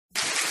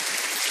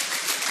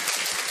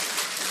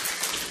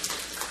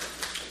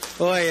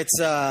Boy, it's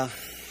a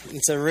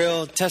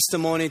real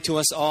testimony to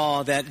us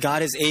all that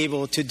God is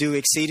able to do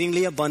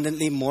exceedingly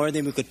abundantly more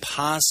than we could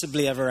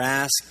possibly ever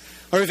ask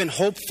or even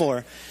hope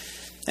for.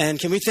 And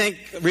can we thank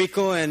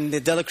Rico and the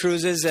Dela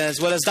Cruzes as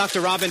well as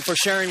Dr. Robin for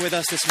sharing with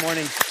us this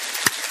morning.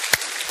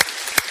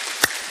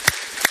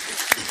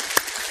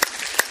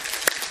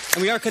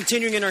 And we are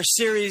continuing in our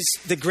series,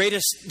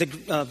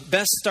 the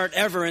best start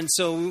ever. And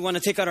so we want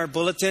to take out our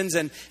bulletins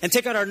and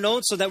take out our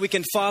notes so that we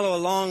can follow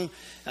along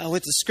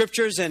with the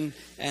scriptures and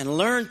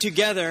learn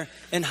together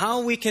and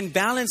how we can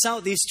balance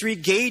out these three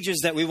gauges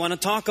that we want to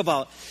talk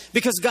about.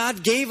 Because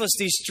God gave us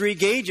these three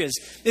gauges.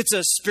 It's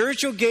a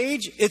spiritual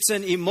gauge, it's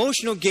an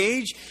emotional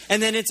gauge,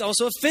 and then it's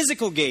also a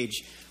physical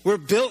gauge. We're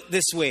built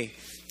this way.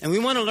 And we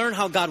want to learn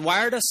how God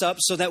wired us up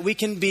so that we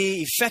can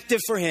be effective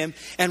for Him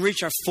and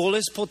reach our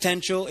fullest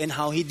potential in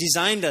how He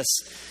designed us.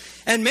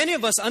 And many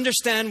of us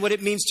understand what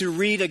it means to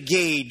read a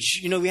gauge.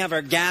 You know, we have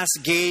our gas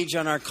gauge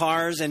on our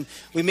cars and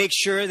we make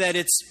sure that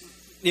it's,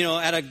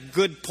 at a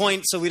good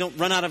point so we don't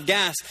run out of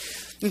gas.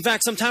 In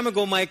fact, some time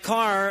ago, my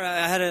car,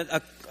 I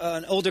had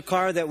an older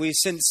car that we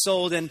since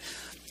sold, and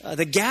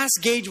the gas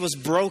gauge was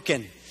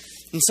broken.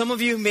 And some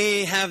of you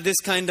may have this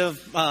kind of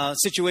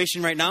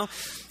situation right now,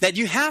 that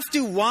you have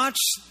to watch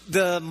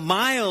the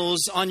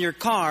miles on your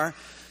car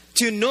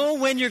to know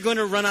when you're going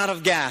to run out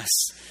of gas.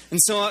 And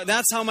so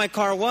that's how my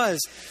car was.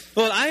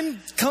 Well, I'm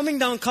coming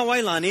down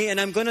Kawailani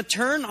and I'm going to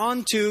turn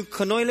onto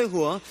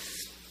Kanoilehua.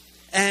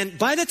 And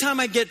by the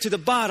time I get to the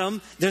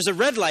bottom, there's a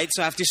red light,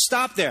 so I have to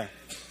stop there.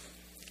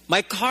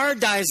 My car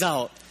dies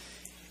out.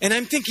 And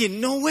I'm thinking,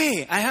 no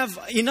way, I have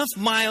enough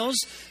miles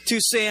to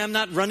say I'm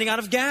not running out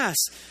of gas.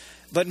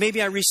 But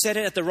maybe I reset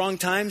it at the wrong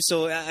time,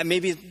 so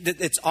maybe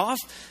it's off.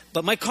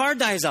 But my car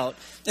dies out.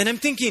 And I'm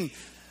thinking,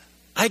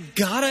 I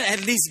gotta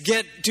at least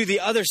get to the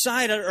other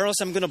side or else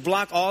I'm going to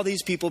block all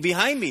these people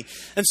behind me.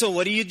 And so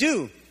what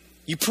do?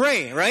 You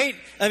pray, right?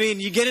 I mean,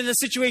 you get in a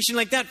situation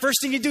like that. First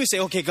thing you do is say,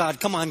 okay, God,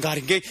 come on, God.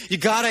 You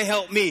got to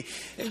help me.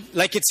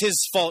 Like it's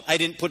His fault I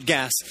didn't put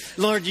gas.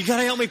 Lord, you got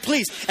to help me,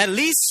 please. At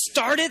least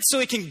start it so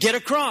it can get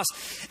across.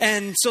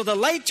 And so the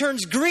light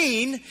turns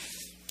green.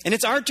 And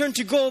it's our turn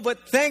to go,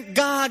 but thank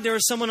God there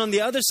was someone on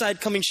the other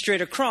side coming straight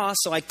across,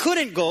 so I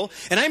couldn't go.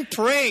 And I'm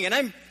praying, and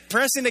I'm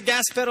pressing the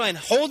gas pedal and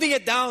holding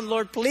it down,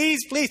 Lord, please,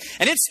 please.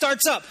 And it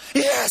starts up.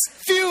 Yes,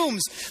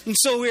 fumes. And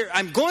so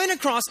I'm going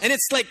across, and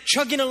it's like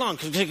chugging along.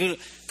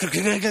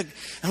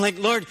 I'm like,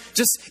 Lord,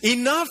 just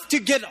enough to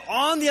get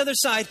on the other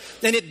side.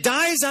 Then it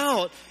dies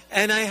out,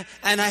 and I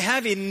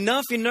have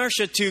enough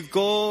inertia to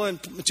go and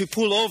to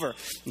pull over.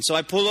 And so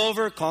I pull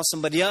over, call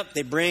somebody up.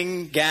 They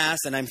bring gas,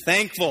 and I'm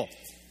thankful.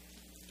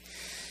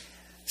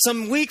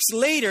 Some weeks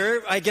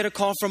later, I get a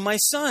call from my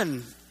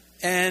son,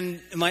 and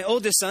my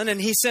oldest son,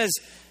 and he says,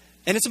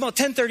 and it's about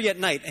 10:30 at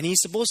night, and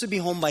he's supposed to be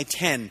home by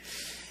 10.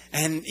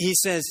 And he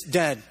says,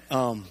 Dad,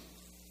 the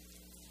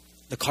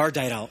car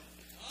died out.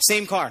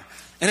 Same car.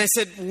 And I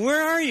said,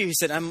 where are you? He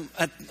said, I'm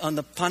on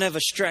the Paneva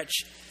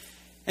stretch.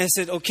 And I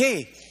said,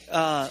 okay,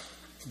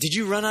 did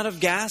you run out of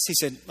gas? He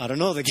said, I don't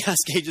know, the gas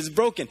gauge is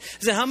broken.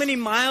 I said, how many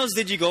miles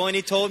did you go? And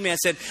he told me, I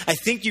said, I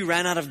think you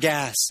ran out of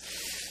gas.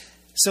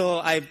 So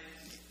I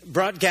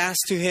brought gas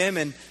to him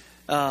and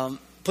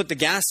put the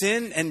gas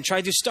in and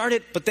tried to start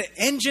it, but the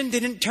engine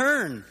didn't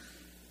turn.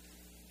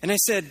 And I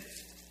said,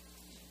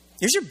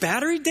 is your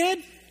battery dead?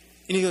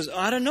 And he goes,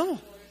 I don't know.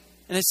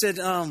 And I said,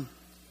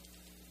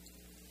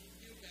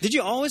 did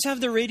you always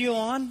have the radio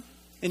on?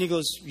 And he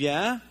goes,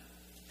 yeah.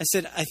 I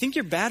said, I think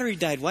your battery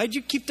died. Why'd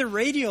you keep the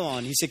radio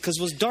on? He said, because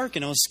it was dark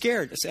and I was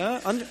scared. I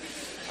said,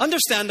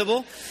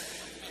 understandable.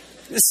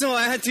 So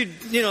I had to,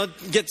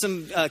 get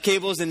some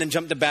cables and then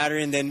jump the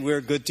battery, and then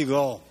we're good to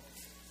go.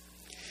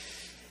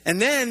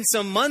 And then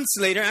some months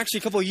later, actually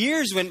a couple of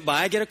years went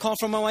by, I get a call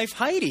from my wife,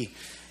 Heidi.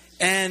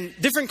 And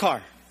different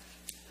car.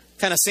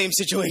 Kind of same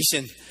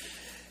situation.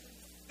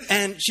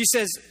 And she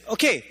says,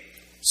 okay,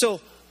 so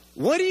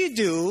what do you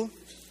do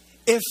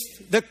if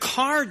the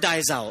car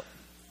dies out,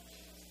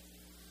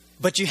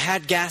 but you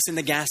had gas in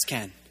the gas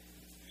can?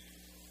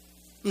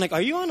 I'm like,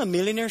 are you on a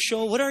millionaire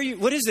show? What are you?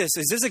 What is this?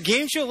 Is this a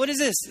game show? What is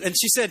this? And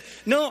she said,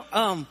 no,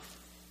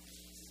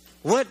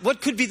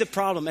 what could be the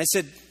problem? I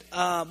said,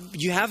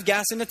 you have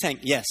gas in the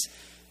tank? Yes.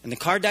 And the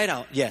car died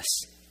out? Yes.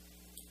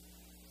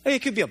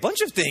 It could be a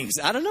bunch of things.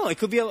 I don't know. It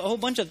could be a whole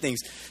bunch of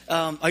things.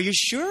 Are you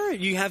sure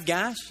you have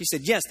gas? She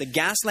said, yes, the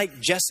gas light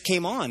just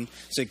came on,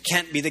 so it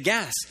can't be the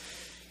gas.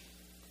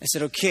 I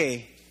said,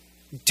 okay.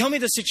 Tell me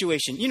the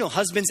situation.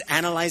 Husbands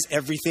analyze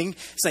everything.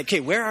 It's like, okay,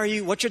 where are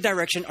you? What's your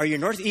direction? Are you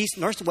northeast,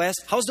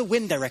 northwest? How's the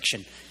wind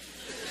direction?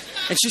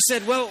 And she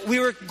said, well, we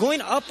were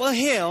going up a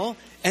hill,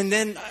 and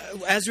then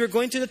as we were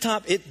going to the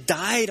top, it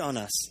died on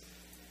us.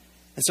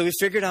 And so we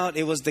figured out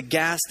it was the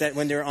gas that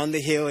when they were on the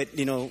hill, it,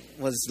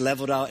 was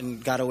leveled out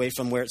and got away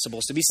from where it's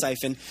supposed to be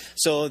siphoned.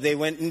 So they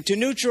went into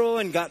neutral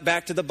and got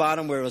back to the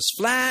bottom where it was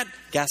flat.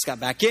 Gas got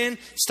back in,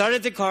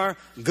 started the car,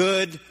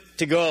 good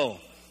to go.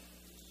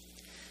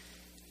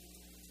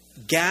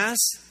 Gas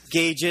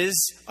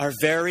gauges are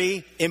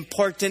very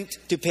important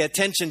to pay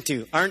attention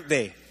to, aren't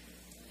they?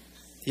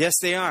 Yes,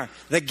 they are.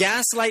 The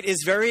gas light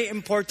is very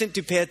important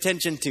to pay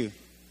attention to,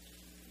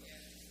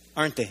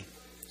 aren't they?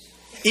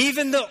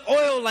 Even the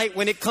oil light,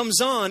 when it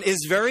comes on,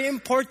 is very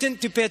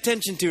important to pay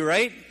attention to,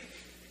 right?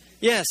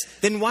 Yes.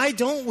 Then why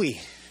don't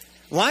we?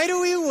 Why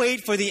do we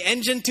wait for the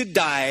engine to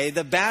die,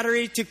 the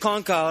battery to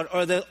conk out,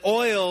 or the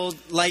oil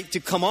light to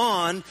come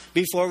on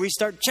before we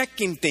start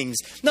checking things?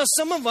 Now,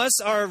 some of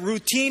us are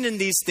routine in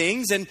these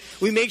things, and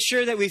we make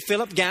sure that we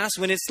fill up gas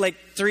when it's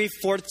like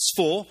 3/4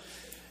 full.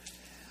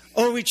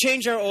 Or we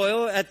change our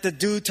oil at the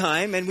due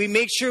time, and we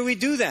make sure we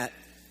do that.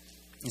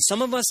 And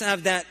some of us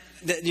have that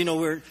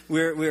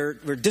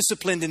we're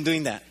disciplined in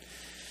doing that.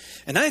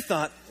 And I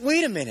thought,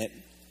 wait a minute.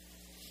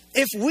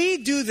 If we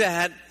do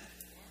that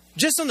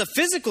just on the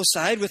physical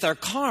side with our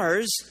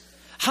cars,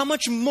 how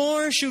much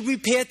more should we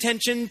pay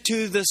attention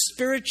to the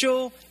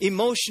spiritual,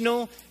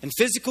 emotional, and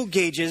physical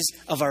gauges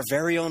of our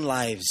very own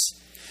lives?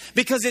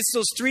 Because it's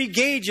those 3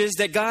 gauges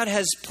that God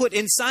has put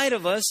inside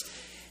of us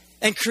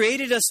and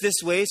created us this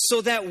way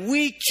so that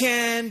we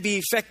can be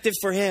effective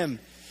for Him.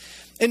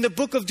 In the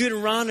book of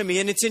Deuteronomy,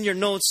 and it's in your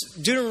notes,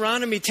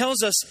 Deuteronomy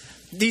tells us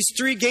these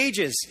 3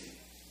 gauges.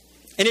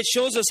 And it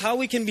shows us how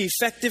we can be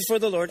effective for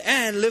the Lord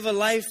and live a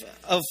life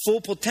of full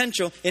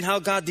potential in how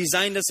God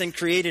designed us and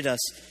created us.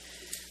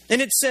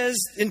 And it says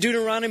in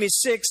Deuteronomy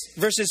 6,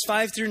 verses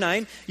 5 through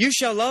 9, "You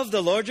shall love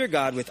the Lord your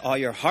God with all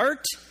your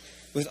heart,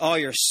 with all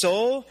your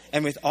soul,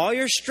 and with all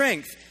your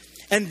strength.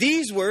 And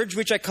these words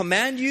which I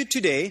command you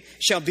today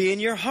shall be in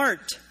your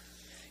heart.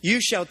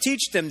 You shall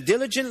teach them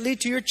diligently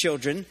to your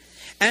children,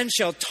 and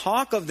shall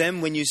talk of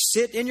them when you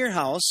sit in your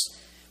house,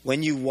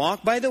 when you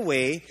walk by the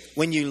way,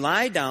 when you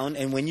lie down,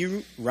 and when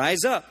you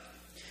rise up.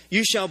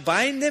 You shall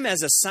bind them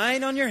as a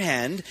sign on your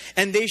hand,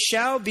 and they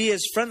shall be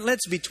as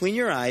frontlets between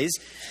your eyes.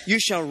 You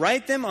shall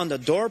write them on the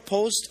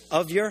doorpost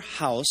of your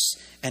house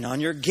and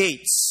on your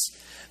gates."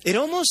 It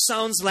almost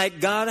sounds like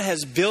God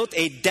has built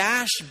a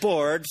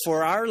dashboard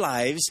for our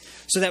lives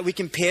so that we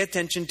can pay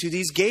attention to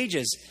these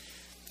gauges.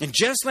 And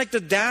just like the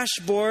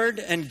dashboard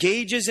and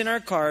gauges in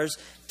our cars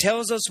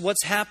tells us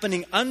what's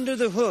happening under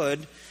the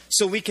hood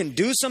so we can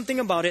do something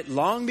about it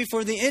long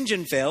before the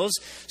engine fails,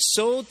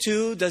 so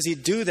too does He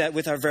do that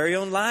with our very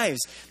own lives.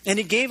 And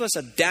He gave us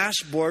a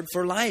dashboard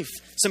for life,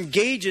 some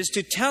gauges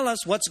to tell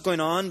us what's going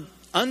on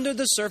under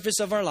the surface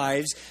of our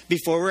lives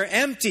before we're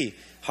empty,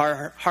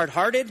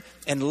 hard-hearted,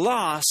 and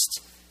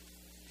lost,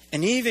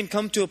 and even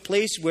come to a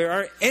place where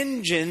our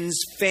engines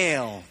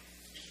fail.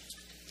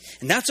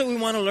 And that's what we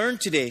want to learn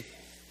today.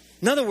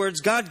 In other words,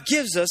 God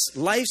gives us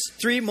life's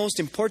 3 most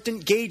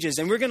important gauges,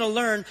 and we're going to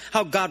learn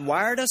how God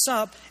wired us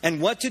up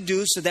and what to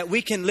do so that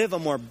we can live a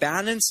more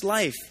balanced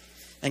life.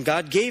 And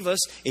God gave us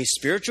a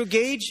spiritual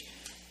gauge,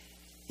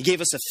 He gave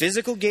us a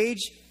physical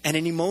gauge, and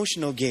an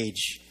emotional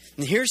gauge.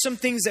 And here's some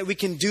things that we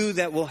can do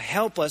that will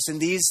help us in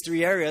these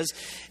 3 areas.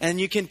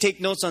 And you can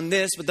take notes on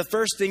this, but the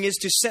first thing is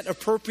to set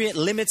appropriate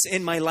limits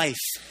in my life.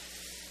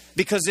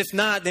 Because if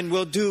not, then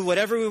we'll do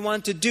whatever we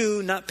want to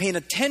do, not paying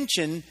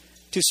attention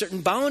to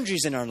certain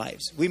boundaries in our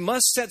lives. We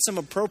must set some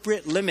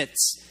appropriate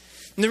limits.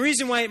 And the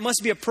reason why it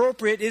must be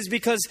appropriate is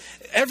because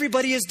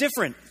everybody is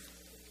different.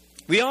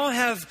 We all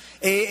have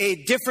a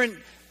different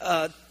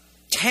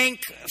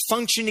tank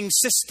functioning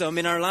system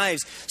in our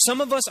lives.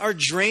 Some of us are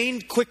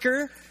drained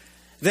quicker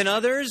than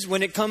others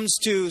when it comes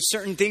to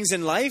certain things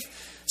in life.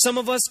 Some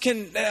of us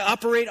can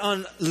operate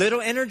on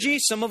little energy.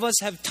 Some of us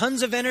have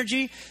tons of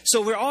energy.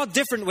 So we're all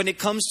different when it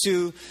comes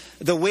to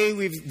the way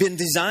we've been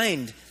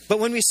designed. But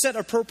when we set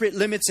appropriate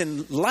limits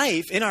in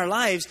life, in our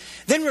lives,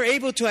 then we're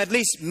able to at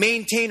least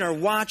maintain or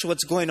watch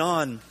what's going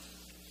on.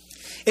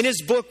 In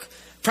his book,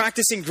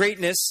 Practicing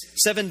Greatness,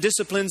 7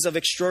 Disciplines of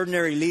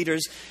Extraordinary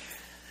Leaders,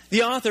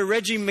 the author,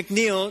 Reggie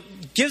McNeil,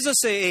 gives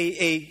us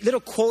a little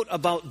quote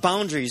about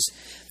boundaries.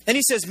 And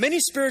he says, many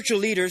spiritual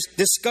leaders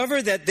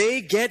discover that they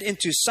get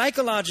into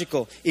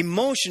psychological,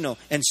 emotional,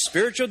 and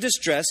spiritual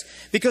distress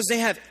because they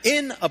have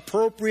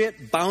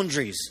inappropriate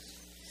boundaries.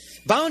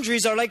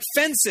 Boundaries are like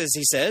fences,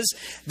 he says.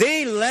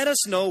 They let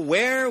us know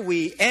where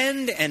we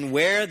end and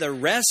where the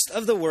rest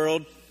of the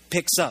world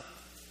picks up.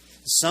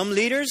 Some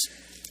leaders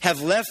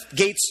have left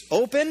gates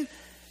open.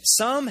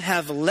 Some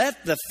have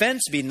let the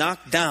fence be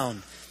knocked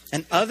down.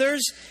 And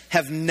others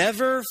have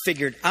never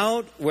figured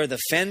out where the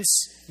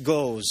fence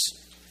goes.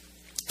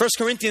 1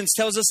 Corinthians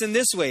tells us in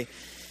this way,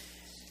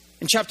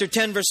 in chapter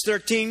 10, verse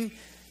 13,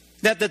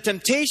 that the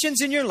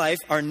temptations in your life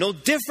are no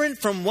different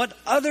from what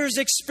others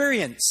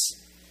experience.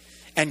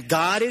 And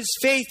God is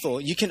faithful.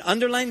 You can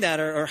underline that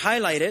or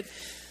highlight it.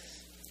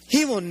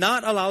 He will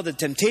not allow the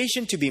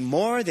temptation to be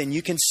more than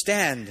you can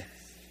stand.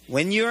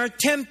 When you are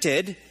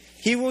tempted,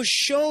 He will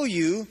show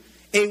you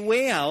a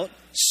way out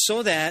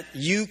so that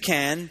you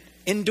can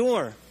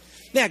endure.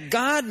 Yeah,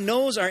 God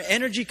knows our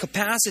energy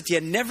capacity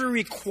and never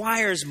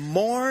requires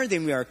more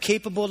than we are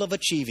capable of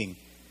achieving.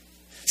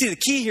 See, the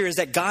key here is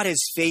that God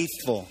is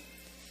faithful.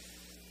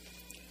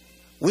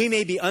 We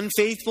may be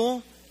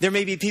unfaithful. There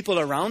may be people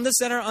around us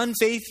that are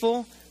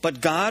unfaithful,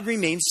 but God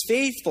remains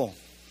faithful.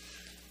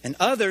 and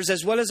others,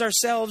 as well as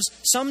ourselves,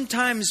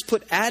 sometimes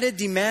put added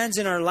demands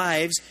in our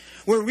lives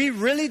where we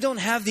really don't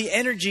have the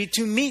energy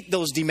to meet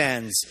those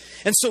demands.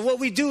 And so what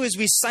we do is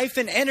we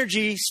siphon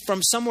energy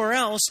from somewhere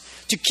else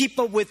to keep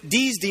up with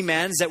these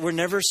demands that were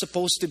never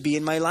supposed to be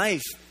in my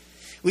life.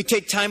 We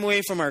take time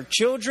away from our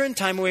children,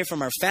 time away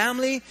from our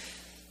family.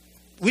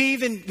 We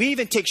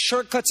even take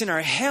shortcuts in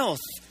our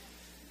health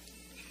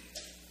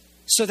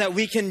so that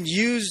we can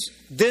use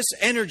this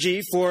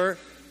energy for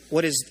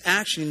what is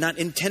actually not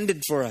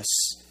intended for us.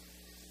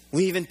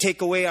 We even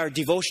take away our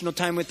devotional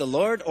time with the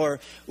Lord, or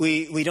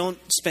we don't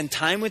spend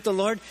time with the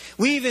Lord.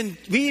 We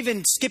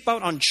even skip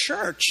out on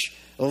church,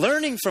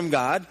 learning from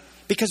God,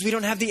 because we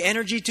don't have the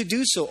energy to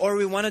do so, or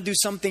we want to do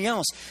something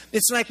else.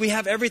 It's like we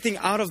have everything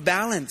out of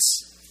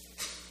balance.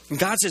 And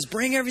God says,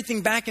 bring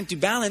everything back into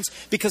balance,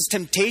 because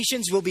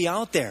temptations will be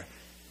out there.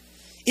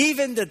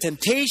 Even the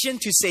temptation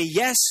to say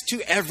yes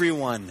to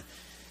everyone.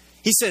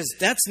 He says,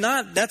 that's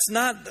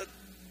not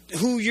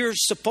who you're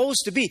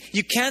supposed to be.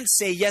 You can't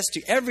say yes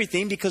to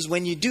everything, because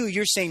when you do,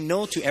 you're saying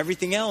no to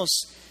everything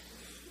else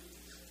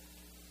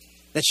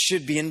that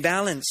should be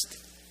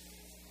imbalanced.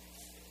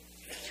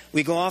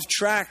 We go off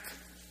track.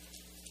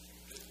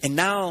 And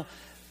now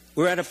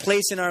we're at a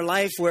place in our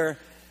life where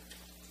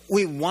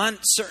we want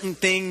certain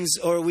things,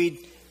 or we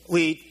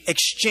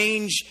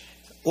exchange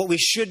what we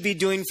should be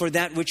doing for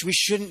that which we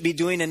shouldn't be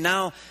doing. And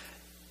now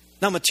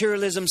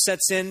materialism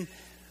sets in.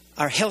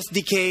 Our health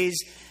decays.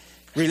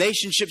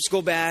 Relationships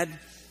go bad.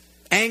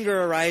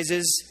 Anger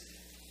arises.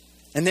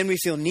 And then we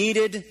feel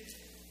needed.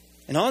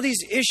 And all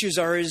these issues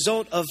are a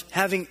result of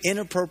having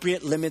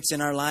inappropriate limits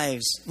in our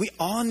lives. We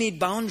all need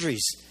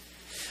boundaries.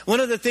 One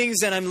of the things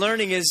that I'm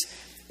learning is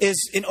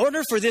in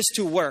order for this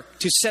to work,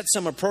 to set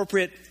some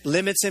appropriate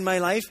limits in my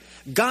life,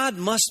 God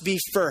must be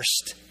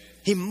first.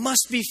 He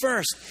must be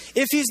first.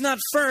 If He's not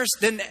first,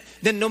 then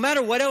no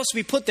matter what else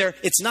we put there,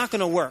 it's not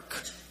going to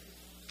work.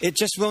 It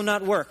just will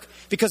not work.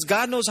 Because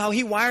God knows how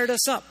He wired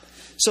us up.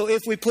 So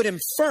if we put Him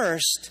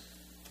first,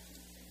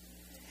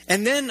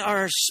 and then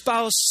our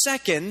spouse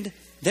second,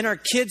 then our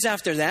kids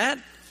after that,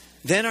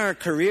 then our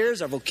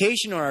careers, our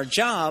vocation, or our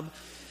job,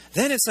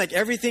 then it's like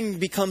everything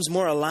becomes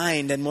more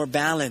aligned and more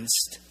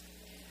balanced.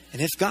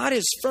 And if God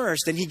is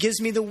first, then He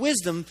gives me the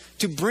wisdom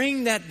to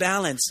bring that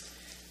balance.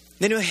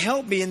 Then He'll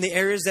help me in the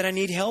areas that I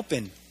need help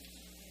in.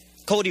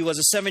 Cody was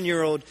a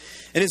 7-year-old,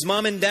 and his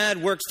mom and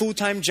dad worked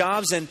full-time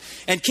jobs and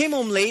came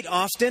home late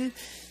often.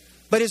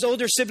 But his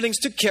older siblings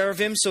took care of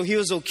him, so he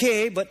was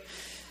okay. But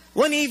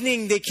one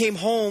evening they came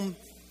home,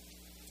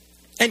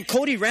 and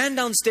Cody ran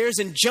downstairs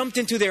and jumped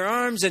into their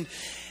arms. And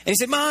he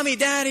said, "Mommy,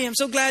 Daddy, I'm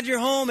so glad you're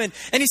home." And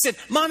he said,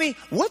 "Mommy,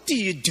 what do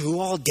you do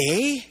all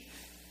day?"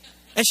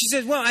 And she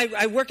said, "Well,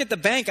 I work at the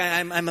bank.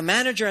 I'm a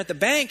manager at the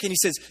bank." And he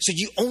says, "So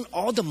you own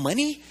all the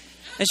money?"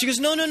 And she goes,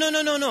 No.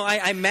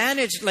 I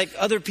manage like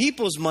other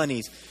people's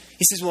monies."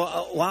 He says,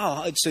 "Well,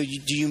 wow. So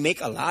do you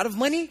make a lot of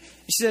money?" And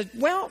she said,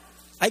 "Well,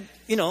 I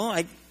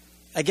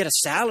get a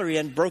salary,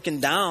 and broken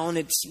down,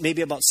 it's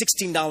maybe about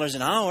 $16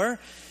 an hour."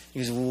 He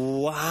goes,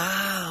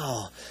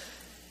 "Wow.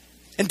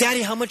 And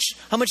Daddy, how much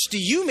do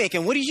you make?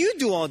 And what do you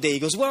do all day?" He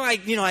goes, "Well,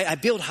 I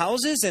build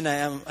houses and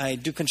I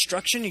do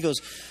construction." He goes,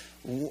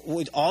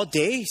 "All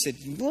day?" He said,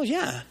 "Well,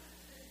 yeah."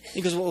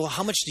 He goes, "Well,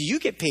 how much do you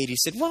get paid?" He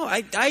said, "Well,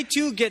 I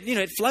too get,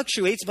 it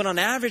fluctuates, but on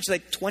average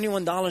like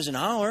 $21 an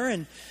hour."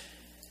 And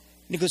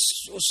he goes,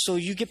 "So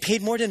you get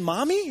paid more than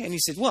Mommy?" And he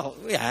said, "Well,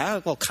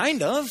 yeah, well,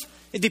 kind of.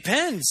 It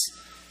depends."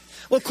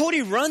 Well,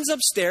 Cody runs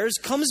upstairs,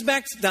 comes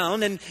back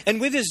down, and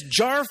with his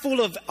jar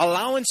full of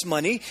allowance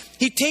money,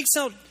 he takes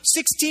out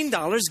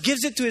 $16,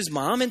 gives it to his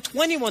mom, and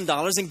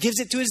 $21 and gives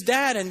it to his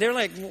dad. And they're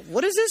like,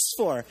 "What is this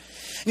for?"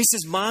 And he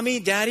says, "Mommy,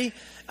 Daddy,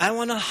 I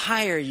want to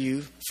hire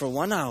you for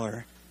 1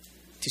 hour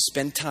to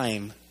spend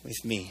time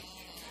with me."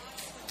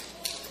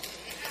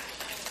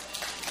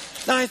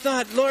 Now I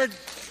thought, Lord,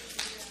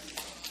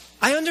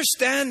 I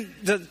understand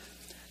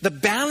the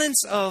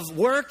balance of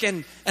work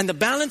and the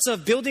balance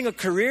of building a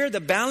career, the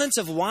balance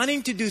of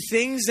wanting to do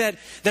things that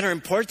are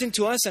important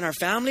to us and our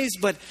families.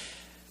 But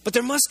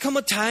there must come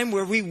a time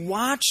where we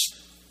watch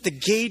the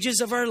gauges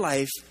of our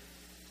life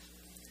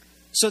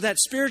so that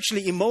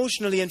spiritually,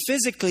 emotionally, and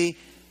physically,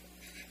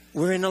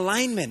 we're in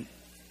alignment.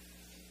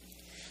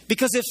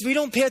 Because if we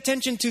don't pay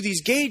attention to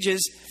these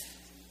gauges,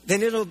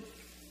 then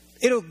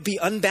it'll be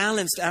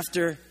unbalanced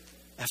after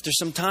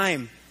some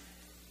time.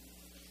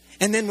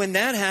 And then when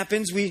that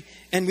happens, we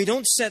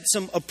don't set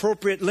some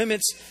appropriate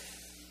limits,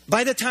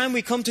 by the time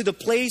we come to the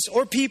place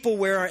or people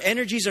where our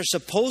energies are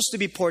supposed to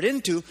be poured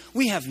into,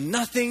 we have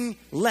nothing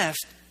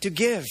left to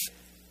give.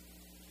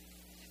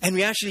 And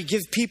we actually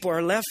give people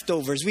our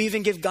leftovers. We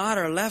even give God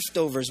our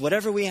leftovers,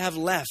 whatever we have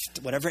left,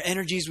 whatever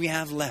energies we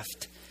have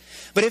left.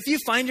 But if you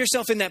find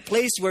yourself in that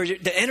place where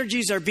the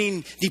energies are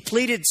being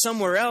depleted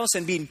somewhere else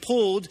and being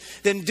pulled,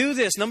 then do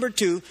this. Number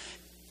 2,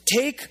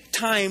 take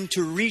time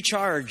to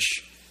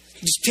recharge.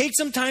 Just take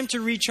some time to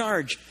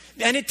recharge.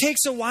 And it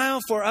takes a while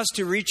for us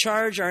to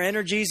recharge our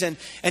energies and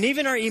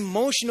even our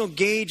emotional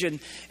gauge and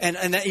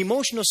that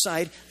emotional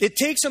side. It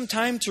takes some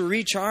time to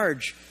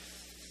recharge.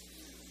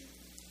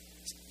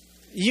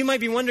 you might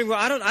be wondering, well,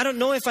 I don't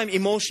know if I'm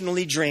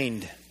emotionally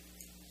drained.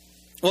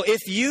 Well,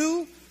 if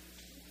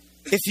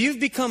you've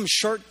become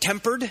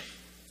short-tempered,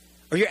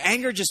 or your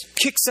anger just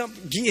kicks up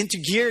into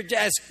gear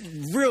just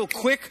real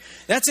quick,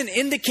 that's an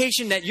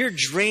indication that you're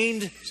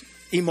drained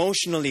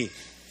emotionally.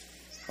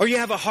 Or you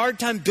have a hard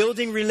time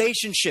building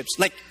relationships.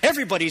 Like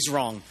everybody's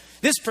wrong.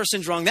 This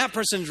person's wrong, that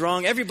person's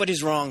wrong,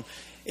 everybody's wrong.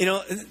 You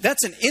know,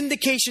 that's an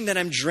indication that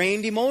I'm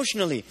drained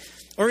emotionally.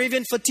 Or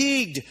even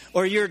fatigued,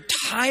 or you're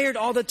tired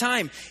all the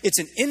time. It's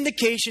an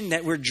indication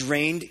that we're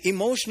drained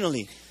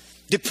emotionally.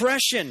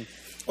 Depression,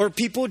 or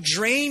people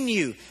drain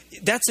you.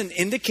 That's an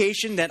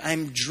indication that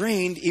I'm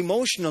drained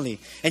emotionally.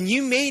 And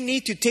you may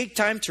need to take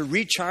time to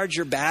recharge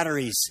your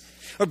batteries.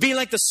 Or be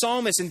like the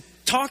psalmist and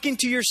talking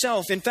to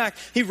yourself. In fact,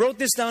 he wrote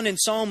this down in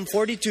Psalm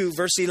 42,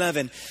 verse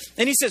 11.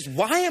 And he says,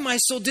 why am I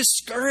so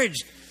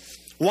discouraged?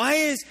 Why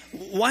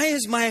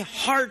is my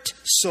heart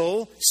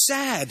so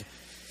sad?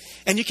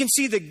 And you can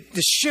see the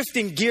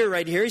shifting gear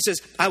right here. He says,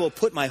 I will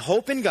put my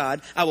hope in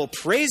God. I will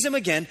praise Him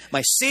again,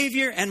 my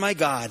Savior and my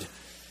God.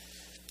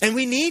 And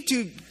we need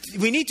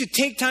to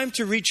take time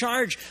to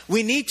recharge.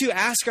 We need to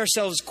ask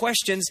ourselves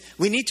questions.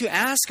 We need to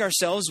ask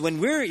ourselves when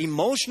we're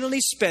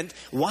emotionally spent,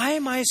 why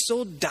am I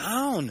so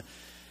down?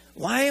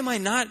 Why am I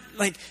not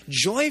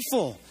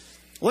joyful?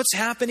 What's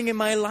happening in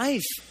my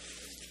life?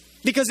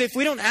 Because if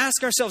we don't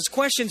ask ourselves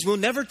questions, we'll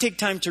never take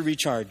time to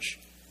recharge.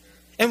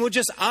 And we'll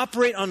just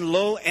operate on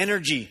low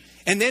energy.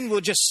 And then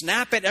we'll just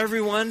snap at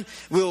everyone.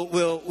 We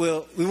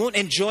won't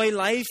enjoy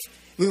life.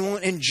 We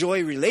won't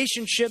enjoy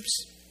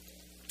relationships.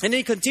 And then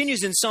he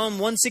continues in Psalm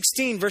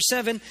 116, verse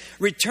 7,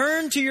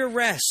 return to your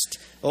rest,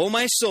 O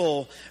my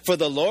soul, for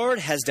the Lord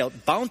has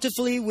dealt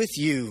bountifully with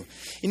you.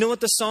 You know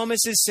what the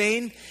psalmist is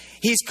saying?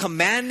 He's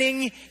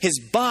commanding his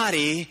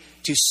body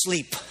to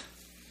sleep.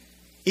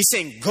 He's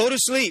saying, go to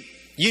sleep.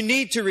 You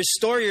need to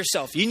restore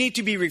yourself. You need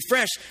to be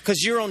refreshed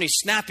because you're only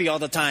snappy all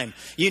the time.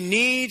 You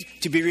need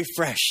to be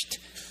refreshed.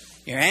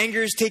 Your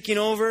anger is taking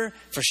over,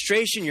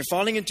 frustration, you're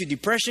falling into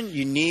depression.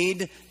 You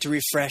need to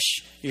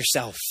refresh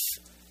yourself.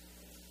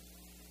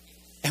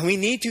 And we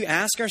need to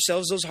ask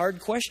ourselves those hard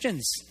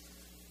questions.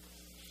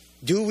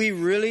 Do we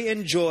really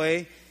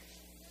enjoy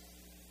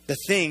the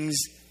things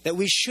that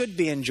we should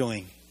be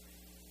enjoying?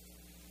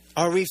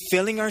 Are we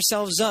filling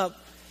ourselves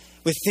up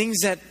with things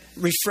that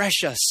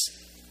refresh us?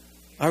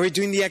 Are we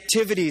doing the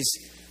activities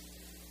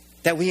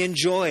that we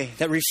enjoy,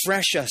 that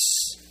refresh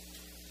us?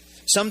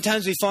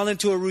 Sometimes we fall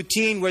into a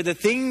routine where the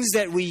things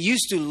that we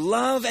used to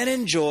love and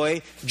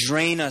enjoy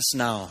drain us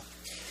now.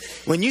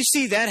 When you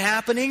see that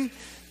happening,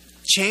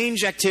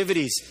 change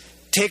activities.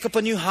 Take up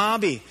a new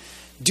hobby.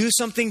 Do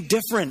something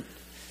different.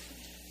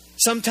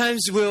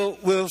 Sometimes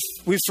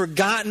we've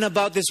forgotten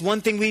about this one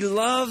thing we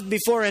loved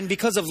before, and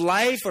because of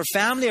life or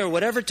family or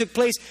whatever took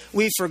place,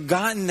 we've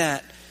forgotten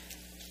that.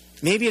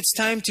 Maybe it's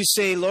time to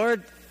say,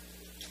 Lord,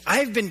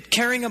 I've been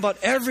caring about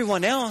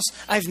everyone else.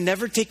 I've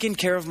never taken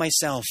care of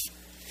myself.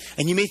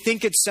 And you may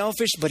think it's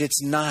selfish, but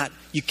it's not.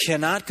 You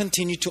cannot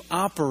continue to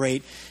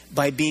operate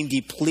by being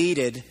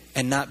depleted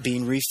and not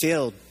being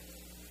refilled.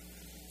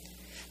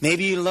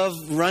 Maybe you love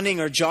running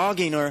or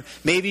jogging, or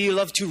maybe you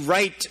love to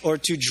write or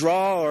to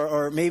draw,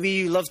 or maybe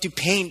you love to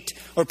paint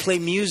or play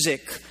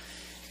music.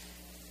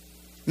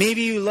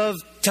 Maybe you love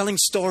telling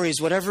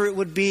stories, whatever it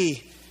would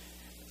be.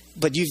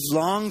 But you've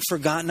long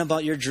forgotten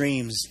about your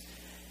dreams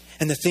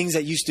and the things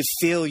that used to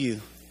fill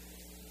you.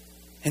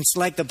 And it's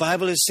like the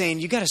Bible is saying,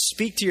 you got to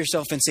speak to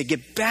yourself and say,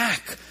 get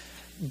back.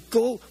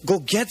 Go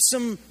get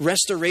some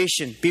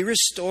restoration. Be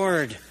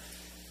restored.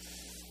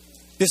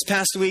 This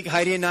past week,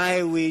 Heidi and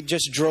I, we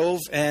just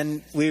drove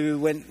and we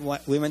went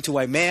to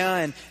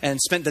Waimea and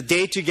spent the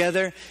day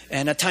together,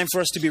 and a time for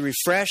us to be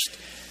refreshed.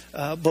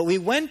 But we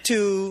went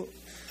to,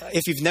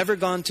 if you've never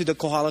gone to the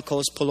Kohala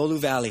Coast, Pololu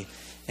Valley.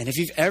 And if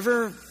you've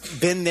ever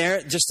been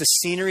there, just the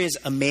scenery is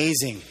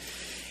amazing.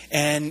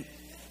 And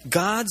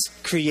God's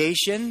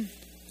creation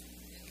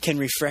can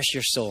refresh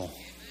your soul.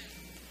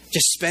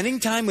 Just spending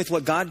time with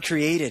what God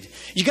created.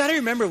 You got to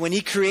remember, when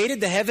He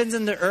created the heavens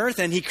and the earth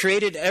and He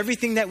created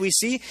everything that we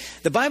see,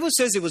 the Bible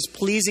says it was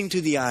pleasing to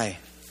the eye.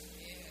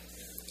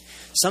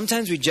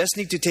 Sometimes we just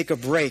need to take a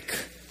break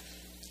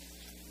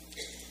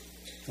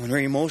when we're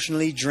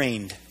emotionally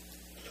drained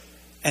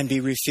and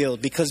be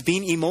refilled. Because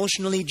being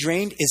emotionally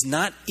drained is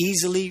not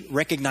easily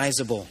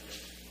recognizable.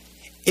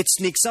 It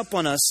sneaks up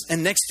on us,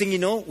 and next thing you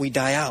know, we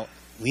die out.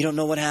 We don't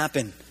know what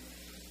happened.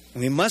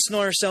 And we must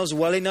know ourselves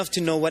well enough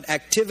to know what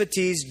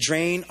activities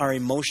drain our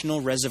emotional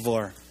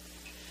reservoir.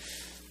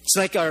 It's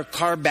like our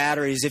car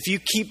batteries. If you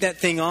keep that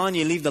thing on,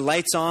 you leave the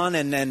lights on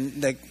and then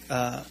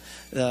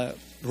the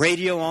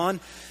radio on,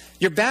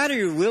 your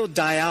battery will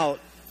die out.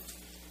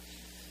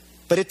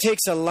 But it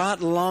takes a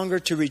lot longer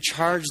to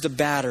recharge the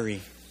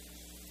battery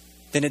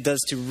than it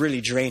does to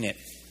really drain it.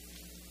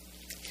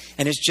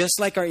 And it's just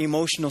like our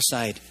emotional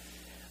side.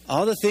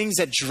 All the things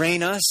that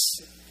drain us,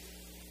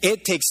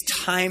 it takes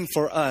time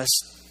for us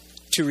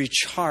to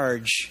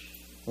recharge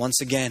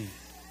once again.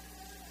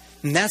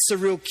 And that's the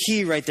real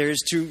key right there,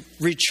 is to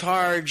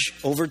recharge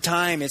over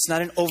time. It's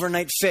not an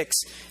overnight fix.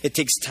 It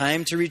takes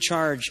time to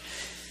recharge.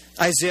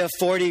 Isaiah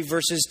 40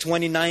 verses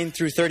 29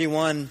 through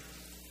 31.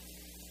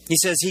 He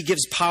says he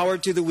gives power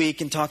to the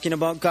weak, and talking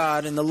about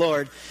God and the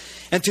Lord.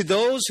 And to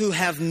those who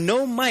have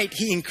no might,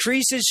 he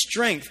increases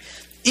strength.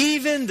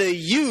 Even the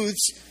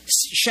youths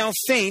shall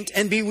faint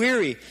and be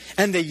weary,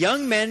 and the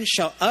young men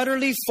shall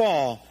utterly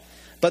fall.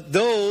 But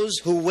those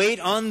who wait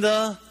on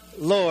the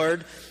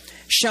Lord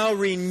shall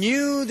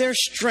renew their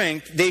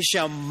strength. They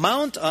shall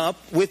mount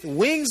up with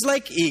wings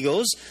like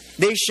eagles.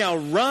 They shall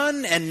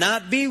run and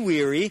not be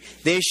weary.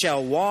 They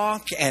shall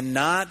walk and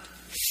not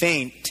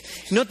faint.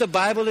 You know what the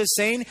Bible is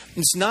saying?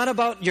 It's not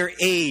about your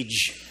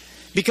age,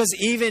 because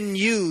even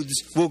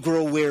youths will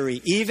grow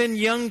weary. Even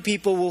young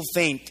people will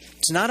faint.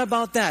 It's not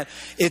about that.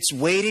 It's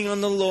waiting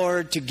on the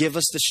Lord to give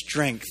us the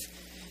strength.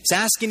 It's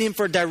asking Him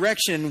for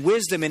direction and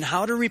wisdom in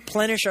how to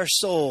replenish our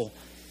soul.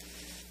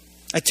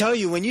 I tell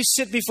you, when you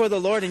sit before the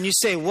Lord and you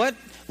say, what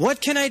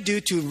can I do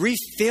to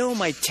refill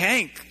my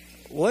tank?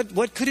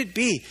 What could it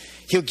be?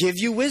 He'll give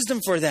you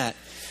wisdom for that.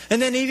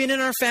 And then even in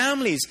our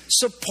families,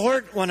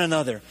 support one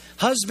another.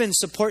 Husbands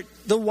support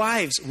the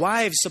wives.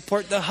 Wives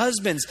support the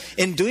husbands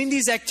in doing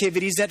these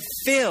activities that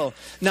fill.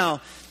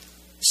 Now,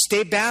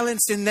 stay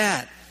balanced in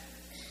that.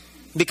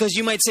 Because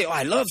you might say,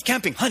 I love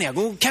camping. Honey, I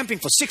go camping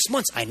for 6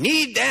 months. I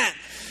need that.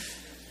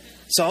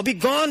 So I'll be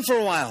gone for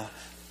a while.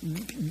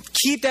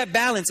 Keep that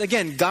balance.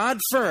 Again, God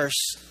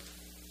first.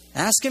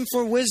 Ask Him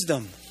for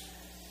wisdom.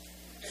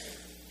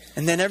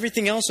 And then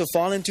everything else will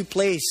fall into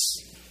place.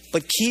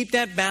 But keep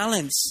that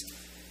balance.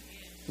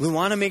 We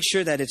want to make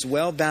sure that it's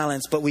well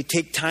balanced, but we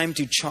take time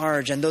to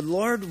charge. And the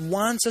Lord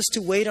wants us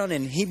to wait on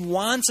Him. He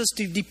wants us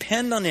to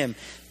depend on Him.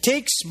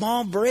 Take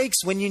small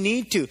breaks when you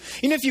need to.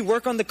 You know, if you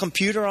work on the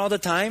computer all the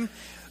time,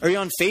 or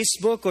you're on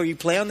Facebook, or you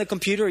play on the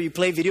computer, or you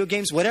play video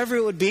games, whatever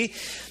it would be,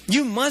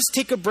 you must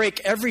take a break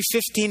every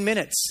 15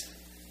 minutes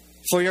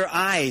for your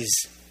eyes.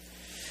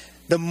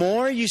 The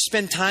more you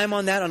spend time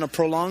on that on a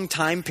prolonged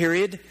time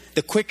period,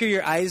 the quicker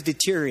your eyes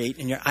deteriorate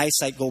and your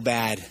eyesight go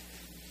bad.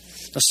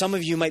 Now, some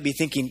of you might be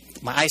thinking,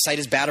 my eyesight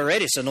is bad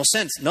already, so no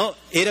sense. No,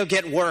 it'll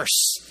get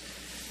worse.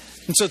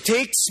 And so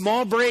take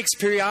small breaks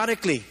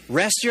periodically.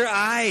 Rest your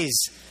eyes.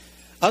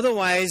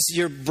 Otherwise,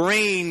 your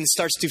brain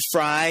starts to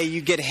fry.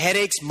 You get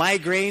headaches,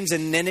 migraines,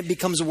 and then it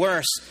becomes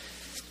worse.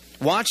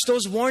 Watch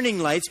those warning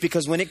lights,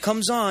 because when it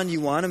comes on,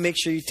 you want to make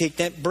sure you take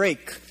that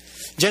break.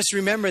 Just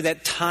remember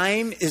that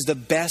time is the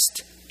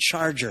best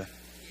charger.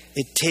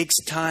 It takes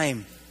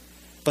time,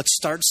 but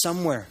start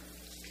somewhere.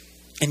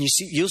 And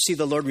you'll see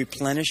the Lord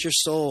replenish your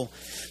soul.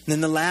 And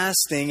then the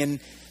last thing, and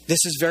this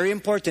is very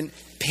important,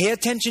 pay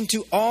attention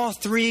to all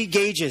three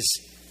gauges.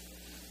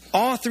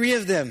 All three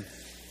of them.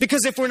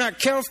 Because if we're not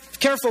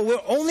careful,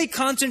 we'll only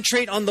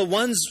concentrate on the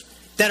ones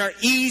that are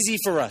easy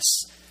for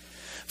us.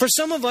 For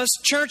some of us,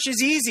 church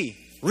is easy.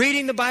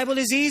 Reading the Bible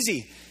is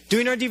easy.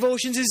 Doing our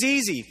devotions is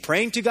easy.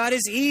 Praying to God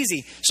is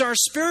easy. So our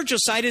spiritual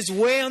side is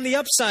way on the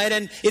upside,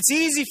 and it's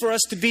easy for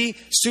us to be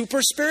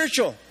super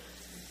spiritual.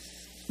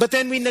 But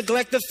then we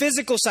neglect the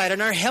physical side,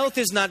 and our health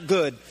is not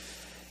good.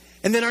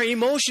 And then our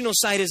emotional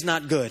side is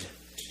not good.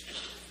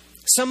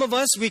 Some of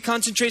us, we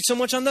concentrate so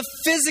much on the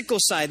physical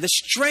side, the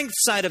strength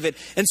side of it.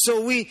 And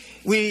so we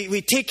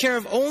take care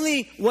of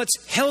only what's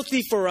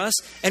healthy for us,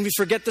 and we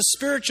forget the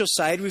spiritual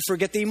side, we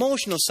forget the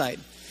emotional side.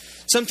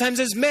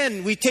 Sometimes as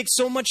men, we take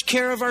so much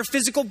care of our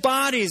physical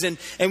bodies, and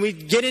we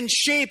get in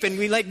shape, and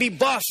we like be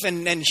buff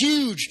and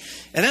huge.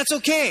 And that's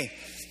okay.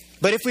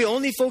 But if we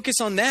only focus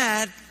on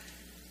that,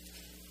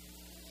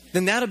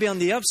 then that'll be on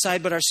the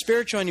upside, but our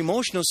spiritual and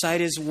emotional side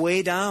is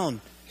way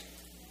down.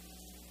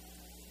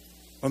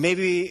 Or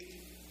maybe we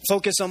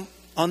focus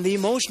on the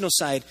emotional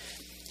side,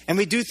 and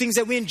we do things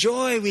that we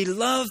enjoy. We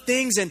love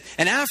things, and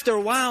after a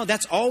while,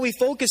 that's all we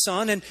focus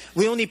on, and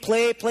we only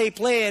play,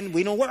 and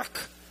we don't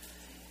work.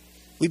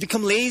 We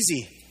become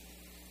lazy,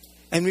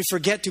 and we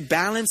forget to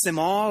balance them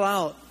all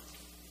out.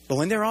 But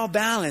when they're all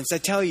balanced, I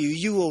tell you,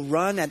 you will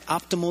run at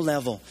optimal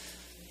level.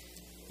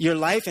 Your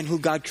life and who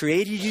God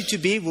created you to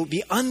be will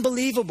be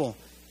unbelievable,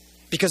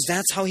 because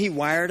that's how He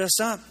wired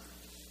us up.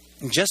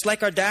 And just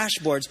like our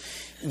dashboards,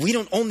 we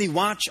don't only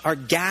watch our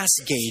gas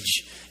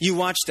gauge. You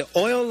watch the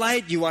oil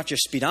light, you watch your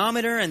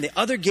speedometer and the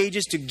other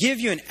gauges to give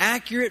you an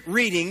accurate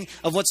reading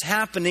of what's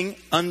happening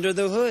under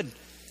the hood.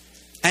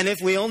 And if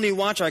we only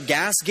watch our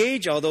gas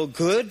gauge, although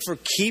good for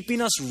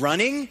keeping us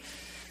running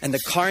and the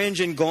car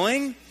engine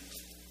going,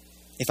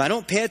 if I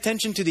don't pay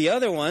attention to the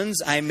other ones,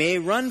 I may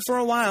run for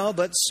a while,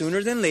 but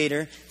sooner than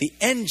later, the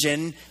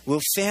engine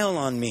will fail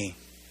on me.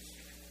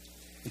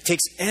 It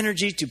takes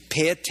energy to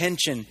pay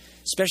attention,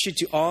 especially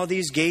to all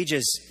these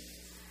gauges.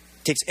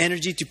 It takes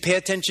energy to pay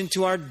attention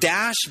to our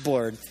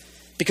dashboard,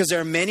 because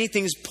there are many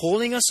things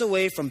pulling us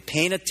away from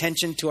paying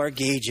attention to our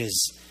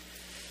gauges.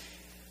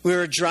 We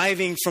were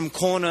driving from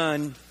Kona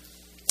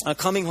and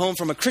coming home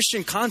from a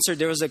Christian concert.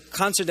 There was a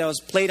concert that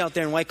was played out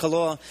there in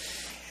Waikoloa.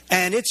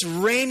 And it's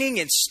raining,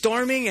 it's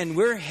storming, and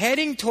we're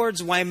heading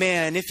towards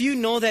Waimea. And if you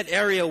know that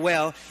area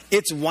well,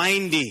 it's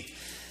windy.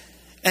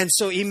 And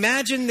so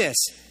imagine this.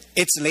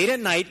 It's late at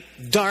night,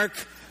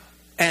 dark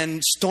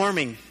and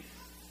storming.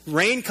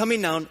 Rain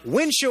coming down,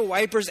 windshield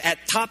wipers at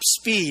top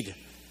speed.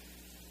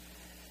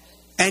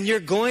 And you're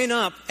going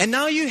up. And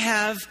now you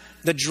have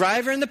the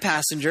driver and the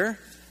passenger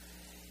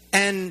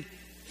and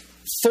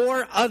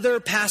 4 other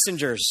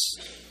passengers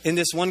in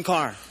this one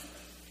car.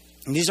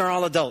 And these are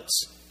all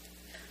adults.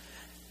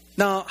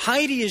 Now,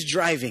 Heidi is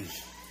driving.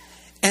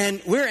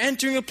 And we're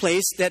entering a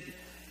place that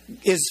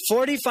is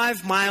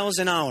 45 miles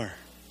an hour.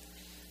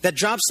 That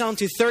drops down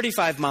to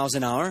 35 miles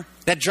an hour.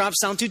 That drops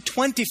down to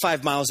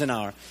 25 miles an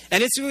hour.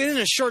 And it's within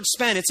a short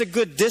span. It's a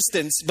good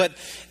distance. But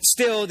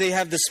still, they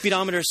have the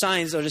speedometer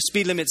signs or the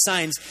speed limit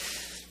signs.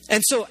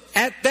 And so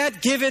at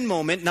that given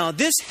moment, now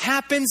this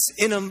happens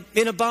in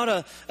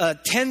about a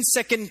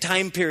 10-second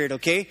time period,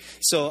 okay?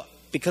 So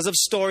because of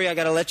story, I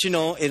got to let you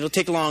know, it'll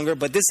take longer.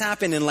 But this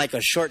happened in like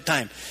a short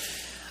time.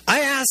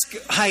 I asked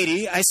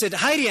Heidi, I said,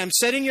 Heidi, I'm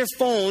setting your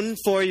phone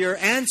for your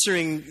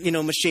answering,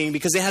 machine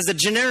because it has a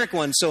generic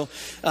one. So,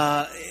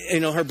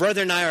 her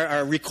brother and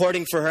I are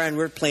recording for her and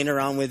we're playing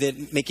around with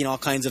it, making all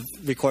kinds of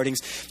recordings.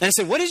 And I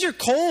said, what is your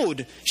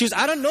code? She goes,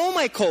 I don't know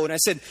my code. I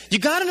said, you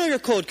got to know your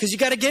code because you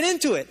got to get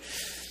into it.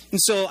 And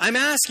so I'm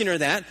asking her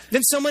that.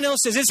 Then someone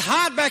else says, it's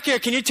hot back here.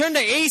 Can you turn the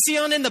AC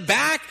on in the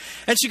back?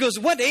 And she goes,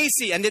 what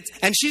AC? And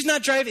she's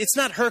not driving. It's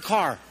not her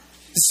car.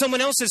 It's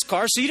someone else's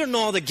car, so you don't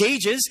know all the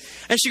gauges.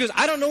 And she goes,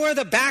 I don't know where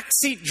the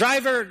backseat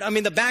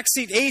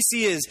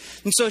AC is.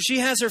 And so she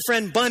has her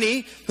friend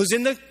Bunny, who's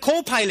in the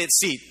co-pilot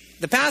seat,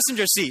 the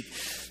passenger seat.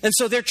 And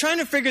so they're trying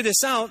to figure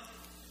this out.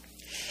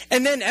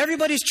 And then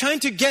everybody's trying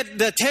to get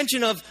the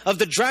attention of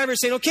the driver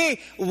saying, okay,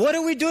 what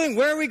are we doing?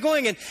 Where are we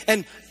going?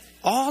 And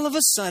all of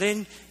a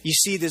sudden, you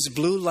see this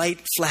blue light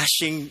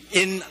flashing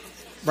in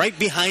right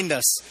behind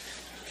us.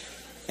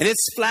 And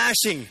it's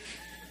flashing.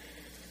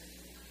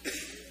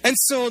 And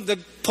so the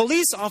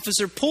police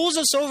officer pulls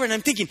us over and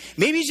I'm thinking,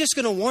 maybe he's just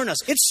going to warn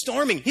us. It's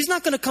storming. He's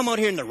not going to come out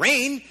here in the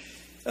rain.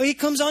 Oh, he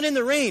comes out in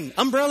the rain,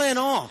 umbrella and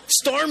all,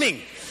 storming.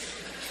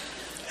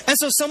 And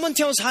so someone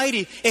tells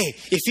Heidi, hey,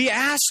 if he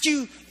asks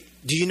you,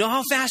 do you know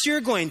how fast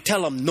you're going?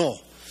 Tell him no.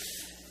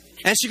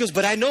 And she goes,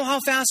 but I know how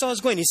fast I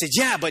was going. He said,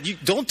 yeah, but you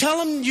don't tell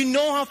him you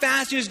know how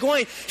fast he was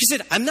going. She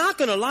said, I'm not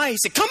going to lie. He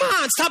said, come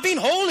on, stop being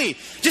holy.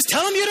 Just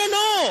tell him you don't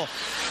know.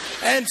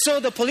 And so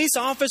the police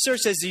officer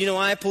says,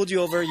 I pulled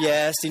you over.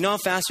 Yes. Do you know how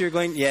fast you're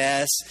going?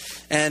 Yes.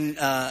 And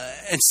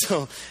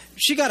so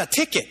she got a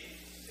ticket.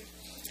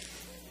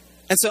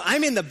 And so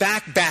I'm in the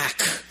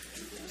back.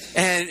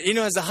 And,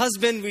 as a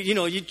husband,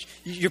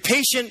 you're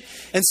patient.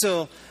 And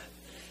so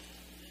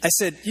I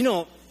said,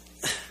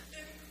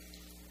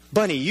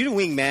 Bunny, you're the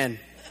wingman.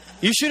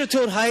 You should have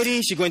told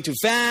Heidi she's going too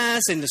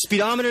fast and the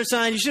speedometer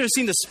sign. You should have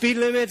seen the speed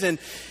limit. And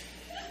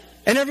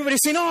everybody's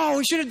saying, oh,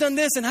 we should have done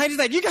this. And Heidi's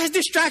like, you guys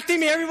distracting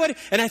me, everybody.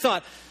 And I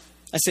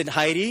said,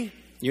 Heidi,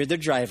 you're the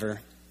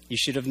driver. You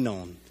should have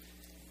known.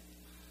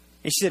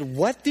 And she said,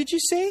 what did you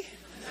say?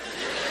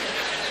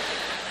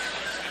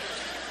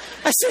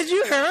 I said,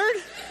 you heard?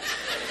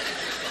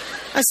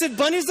 I said,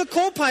 Bunny's the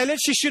co-pilot.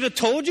 She should have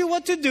told you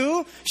what to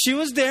do. She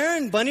was there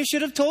and Bunny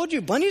should have told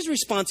you. Bunny's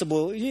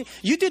responsible. You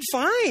did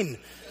fine.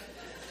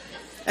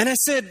 And I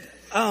said,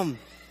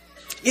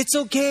 it's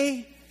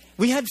okay.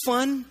 We had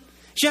fun.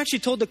 She actually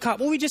told the cop,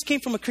 well, we just came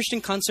from a Christian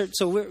concert.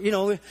 So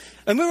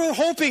and we were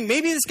hoping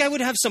maybe this guy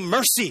would have some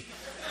mercy.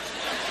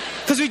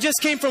 Because we just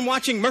came from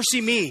watching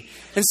Mercy Me.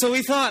 And so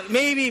we thought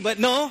maybe, but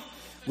no.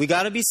 We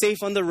got to be safe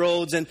on the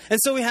roads. And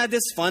so we had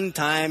this fun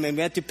time and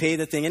we had to pay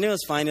the thing. And it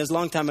was fine. It was a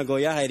long time ago.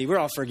 Yeah, Heidi, we're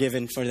all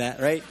forgiven for that,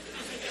 right?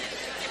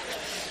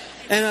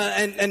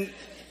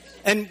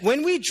 And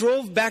when we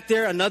drove back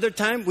there another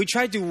time, we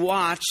tried to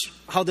watch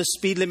how the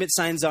speed limit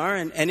signs are.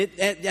 And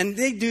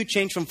they do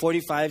change from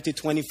 45 to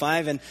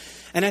 25.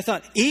 And I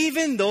thought,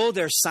 even though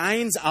there's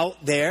signs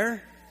out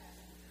there,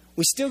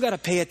 we still got to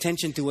pay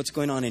attention to what's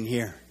going on in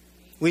here.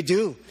 We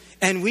do.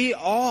 And we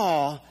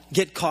all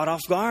get caught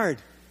off guard.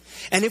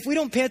 And if we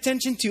don't pay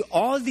attention to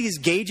all these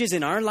gauges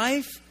in our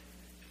life,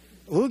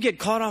 we'll get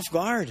caught off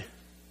guard.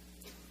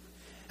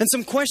 And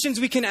some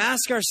questions we can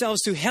ask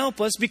ourselves to help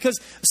us, because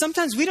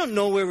sometimes we don't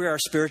know where we are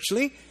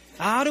spiritually.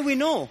 How do we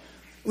know?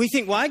 We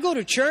think, well, I go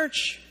to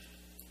church,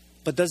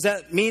 but does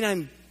that mean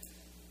I'm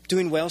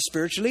doing well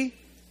spiritually?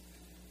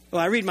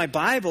 Well, I read my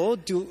Bible.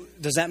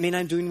 Does that mean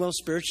I'm doing well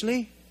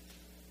spiritually?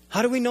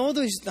 How do we know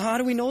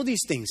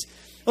these things?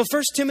 Well,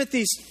 1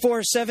 Timothy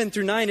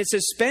 4:7-9, it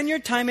says, spend your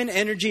time and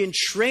energy in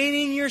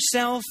training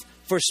yourself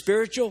for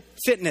spiritual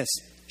fitness.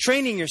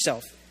 Training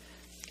yourself.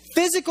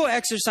 Physical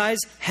exercise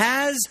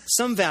has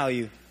some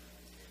value,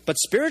 but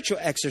spiritual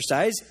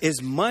exercise is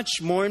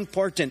much more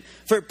important,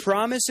 for it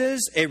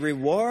promises a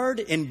reward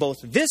in both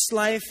this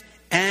life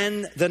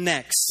and the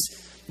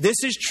next.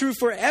 This is true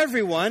for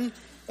everyone.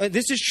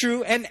 This is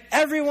true, and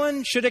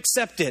everyone should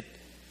accept it.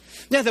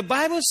 Now, the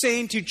Bible is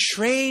saying to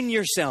train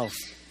yourself.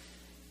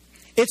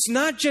 It's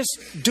not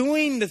just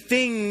doing the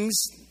things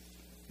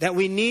that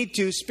we need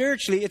to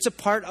spiritually. It's a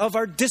part of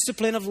our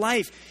discipline of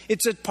life.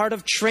 It's a part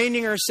of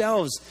training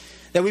ourselves,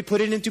 that we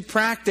put it into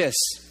practice.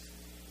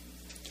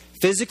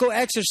 Physical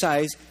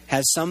exercise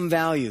has some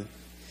value.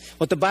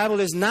 What the Bible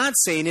is not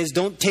saying is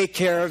don't take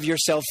care of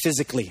yourself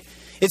physically.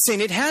 It's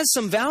saying it has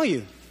some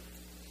value.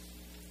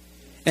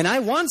 And I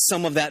want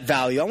some of that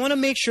value. I want to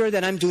make sure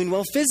that I'm doing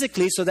well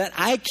physically so that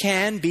I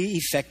can be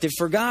effective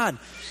for God.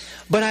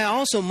 But I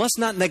also must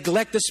not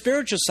neglect the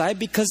spiritual side,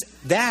 because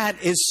that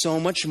is so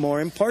much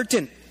more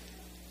important.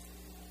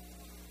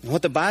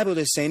 What the Bible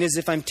is saying is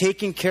if I'm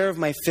taking care of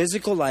my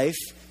physical life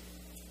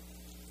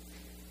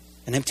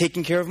and I'm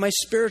taking care of my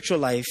spiritual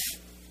life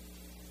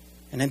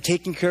and I'm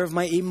taking care of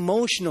my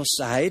emotional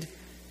side,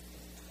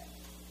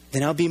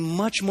 then I'll be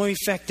much more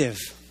effective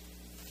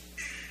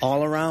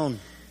all around.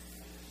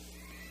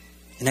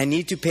 And I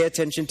need to pay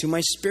attention to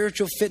my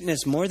spiritual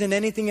fitness more than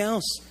anything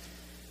else.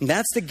 And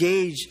that's the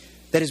gauge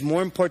that is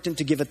more important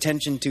to give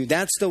attention to.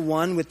 That's the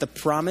one with the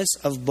promise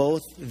of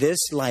both this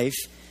life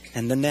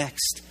and the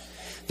next.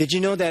 Did you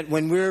know that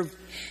when we're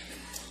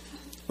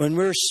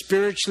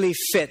spiritually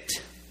fit,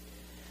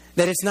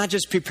 that it's not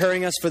just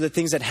preparing us for the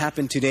things that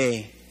happen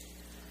today,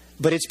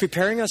 but it's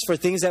preparing us for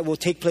things that will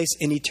take place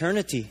in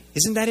eternity?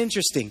 Isn't that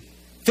interesting?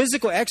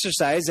 Physical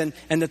exercise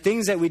and the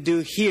things that we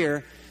do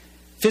here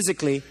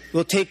physically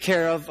will take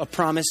care of a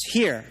promise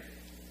here,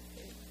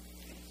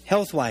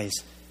 health-wise.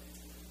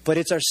 But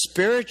it's our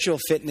spiritual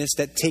fitness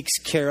that takes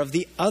care of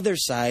the other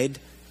side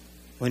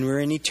when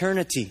we're in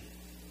eternity.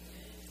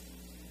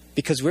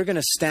 Because we're going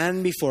to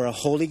stand before a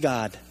holy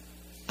God.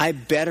 I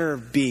better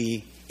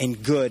be in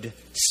good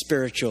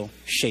spiritual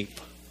shape.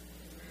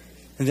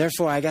 And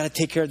therefore, I got to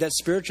take care of that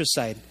spiritual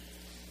side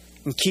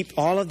and keep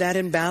all of that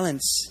in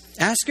balance.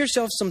 Ask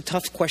yourself some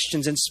tough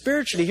questions. And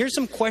spiritually, here's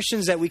some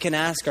questions that we can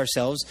ask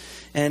ourselves.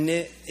 And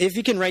if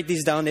you can write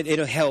these down,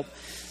 it'll help.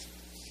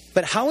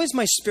 But how is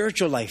my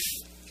spiritual life?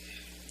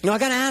 You know, I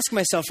got to ask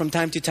myself from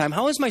time to time,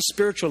 how is my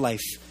spiritual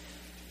life?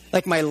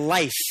 Like my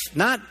life.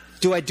 Not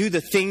do I do the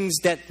things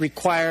that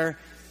require,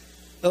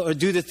 or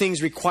do the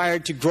things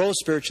required to grow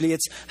spiritually.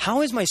 It's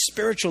how is my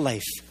spiritual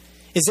life?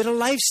 Is it a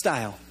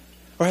lifestyle?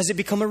 Or has it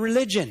become a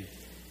religion?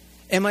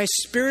 Am I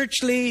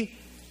spiritually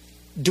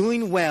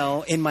doing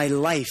well in my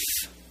life?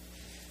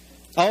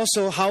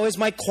 Also, how is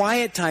my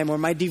quiet time or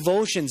my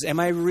devotions? Am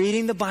I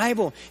reading the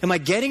Bible? Am I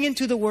getting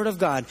into the Word of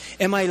God?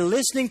 Am I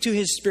listening to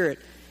His Spirit?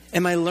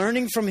 Am I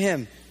learning from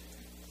Him?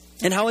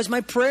 And how is my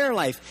prayer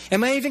life?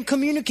 Am I even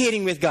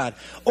communicating with God?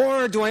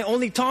 Or do I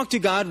only talk to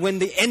God when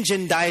the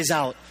engine dies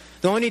out?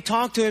 Do I only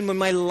talk to Him when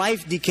my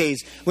life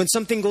decays, when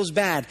something goes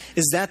bad?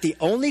 Is that the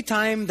only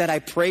time that I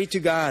pray to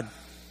God?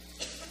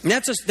 And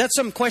that's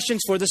some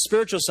questions for the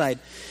spiritual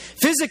side.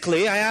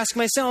 Physically, I ask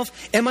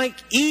myself, am I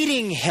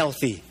eating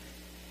healthy?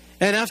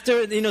 And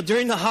after,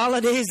 during the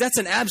holidays, that's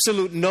an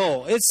absolute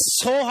no. It's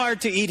so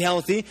hard to eat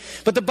healthy.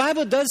 But the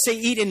Bible does say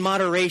eat in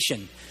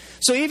moderation.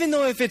 So even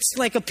though if it's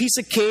like a piece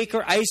of cake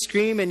or ice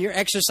cream and you're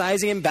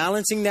exercising and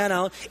balancing that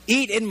out,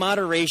 eat in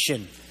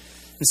moderation.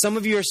 And some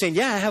of you are saying,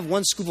 yeah, I have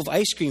one scoop of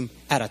ice cream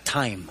at a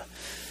time.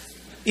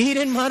 Eat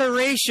in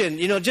moderation.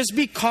 Just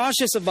be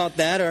cautious about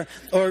that,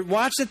 or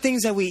watch the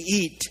things that we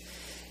eat.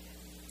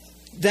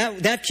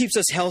 That keeps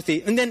us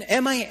healthy. And then,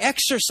 am I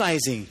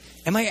exercising?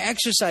 Am I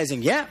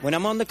exercising? Yeah, when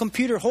I'm on the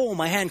computer,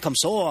 my hand comes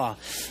sore.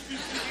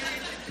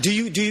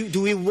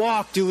 Do we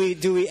walk? Do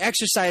we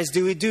exercise?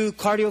 Do we do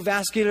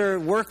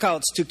cardiovascular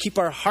workouts to keep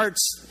our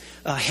hearts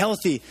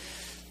healthy?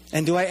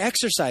 And do I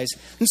exercise?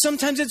 And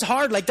sometimes it's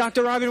hard, like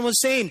Dr. Robin was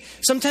saying.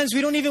 Sometimes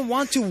we don't even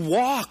want to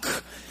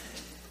walk.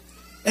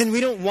 And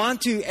we don't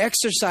want to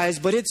exercise,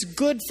 but it's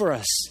good for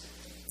us.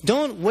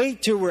 Don't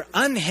wait till we're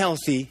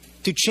unhealthy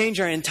to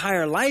change our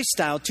entire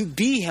lifestyle to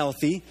be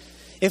healthy.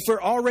 If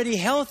we're already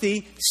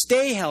healthy,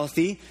 stay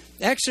healthy.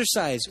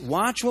 Exercise.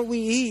 Watch what we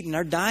eat in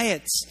our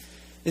diets.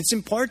 It's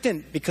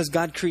important because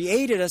God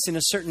created us in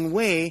a certain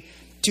way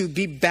to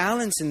be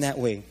balanced in that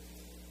way.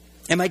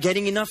 Am I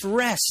getting enough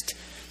rest?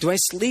 Do I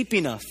sleep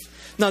enough?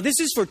 Now, this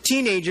is for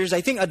teenagers. I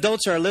think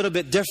adults are a little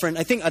bit different.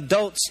 I think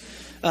adults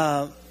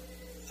are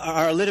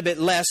a little bit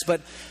less.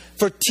 But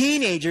for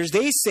teenagers,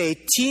 they say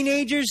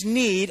teenagers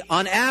need,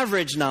 on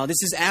average now,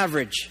 this is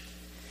average,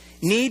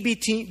 need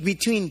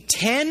between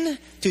 10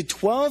 to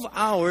 12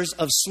 hours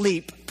of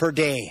sleep per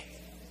day.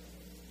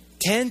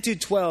 10 to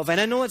 12. And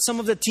I know what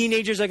some of the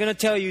teenagers are going to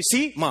tell you.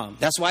 See, Mom,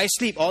 that's why I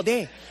sleep all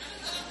day.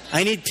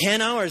 I need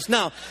 10 hours.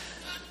 Now,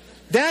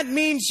 that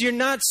means you're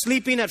not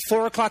sleeping at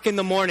 4 o'clock in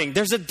the morning.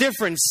 There's a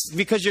difference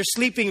because you're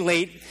sleeping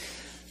late.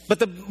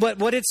 But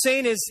what it's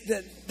saying is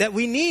that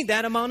we need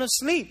that amount of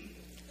sleep.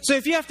 So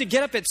if you have to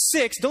get up at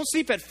 6, don't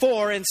sleep at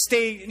 4 and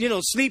stay,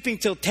 sleeping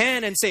till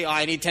 10 and say,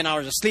 I need 10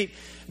 hours of sleep.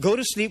 Go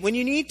to sleep when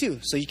you need to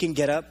so you can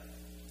get up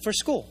for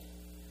school.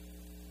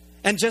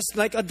 And just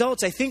like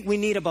adults, I think we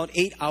need about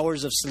 8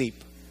 hours of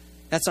sleep.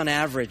 That's on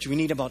average. We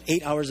need about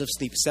 8 hours of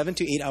sleep, 7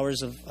 to 8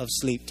 hours of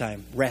sleep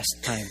time, rest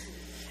time.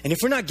 And if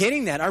we're not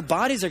getting that, our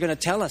bodies are going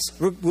to tell us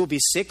we'll be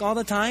sick all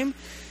the time.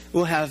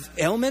 We'll have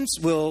ailments.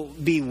 We'll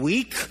be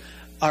weak.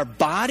 Our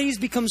bodies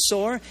become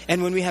sore.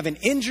 And when we have an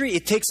injury,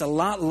 it takes a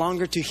lot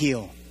longer to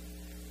heal.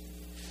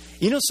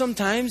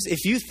 Sometimes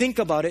if you think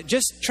about it,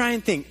 just try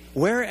and think,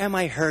 where am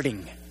I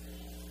hurting?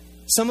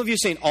 Some of you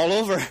saying all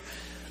over.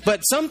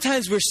 But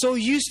sometimes we're so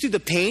used to the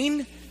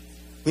pain,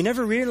 we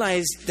never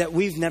realize that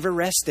we've never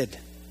rested.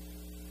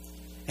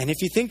 And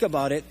if you think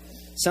about it,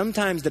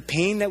 sometimes the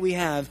pain that we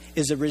have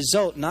is a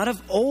result not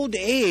of old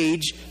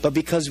age, but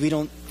because we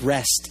don't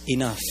rest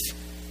enough.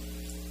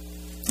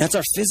 That's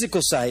our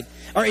physical side.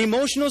 Our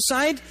emotional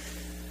side,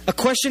 a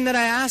question that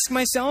I ask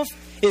myself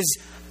is,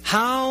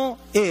 how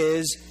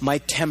is my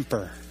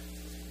temper?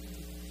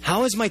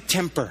 How is my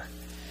temper?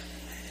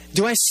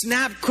 Do I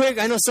snap quick?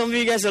 I know some of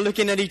you guys are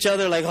looking at each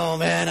other like, oh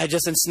man, I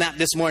just snapped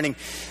this morning.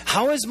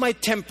 How is my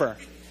temper?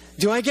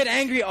 Do I get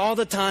angry all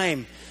the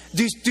time?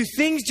 Do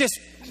things just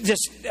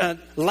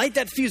light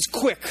that fuse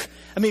quick?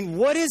 I mean,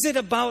 what is it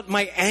about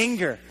my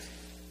anger?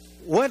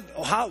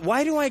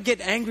 Why do I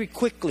get angry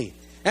quickly?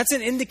 That's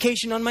an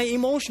indication on my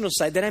emotional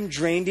side that I'm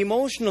drained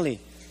emotionally.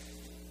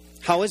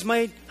 How is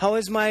my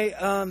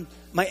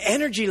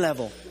energy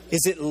level?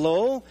 Is it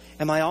low?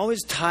 Am I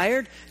always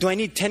tired? Do I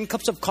need 10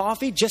 cups of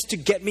coffee just to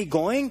get me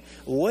going?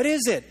 What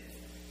is it?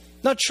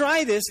 Now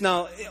try this.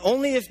 Now,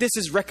 only if this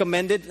is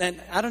recommended,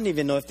 and I don't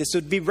even know if this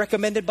would be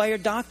recommended by your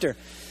doctor.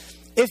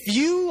 If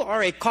you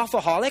are a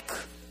coffeeholic,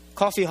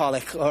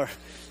 or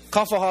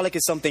coffeeholic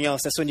is something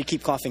else. That's when you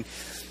keep coughing.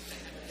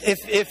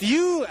 If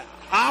you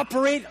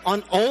operate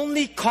on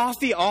only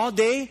coffee all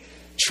day,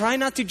 try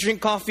not to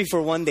drink coffee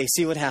for one day.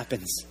 See what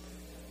happens.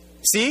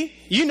 See?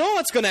 You know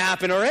what's going to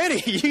happen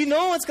already. You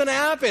know what's going to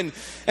happen.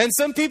 And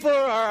some people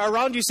are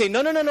around you saying,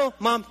 no,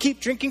 Mom, keep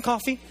drinking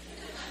coffee.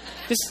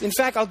 In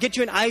fact, I'll get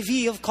you an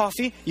IV of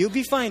coffee. You'll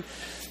be fine.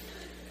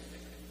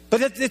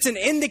 But it's an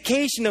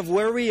indication of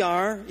where we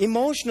are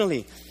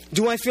emotionally.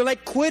 Do I feel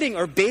like quitting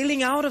or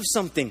bailing out of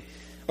something?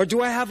 Or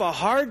do I have a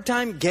hard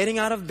time getting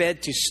out of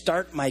bed to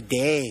start my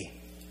day?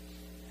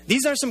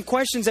 These are some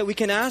questions that we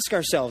can ask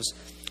ourselves.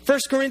 1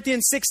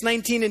 Corinthians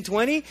 6:19 and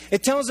 20,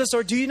 it tells us,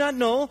 or do you not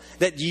know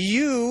that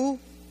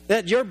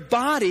your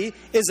body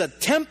is a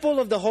temple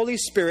of the Holy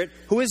Spirit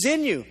who is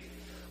in you,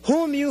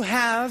 whom you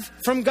have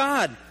from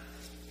God,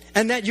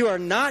 and that you are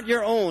not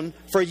your own,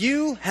 for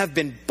you have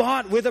been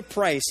bought with a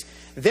price.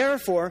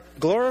 Therefore,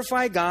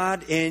 glorify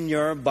God in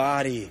your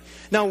body.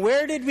 Now,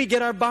 where did we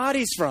get our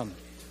bodies from?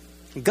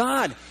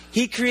 God.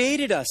 He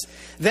created us.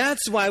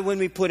 That's why when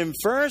we put Him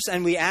first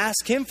and we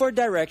ask Him for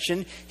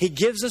direction, He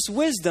gives us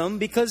wisdom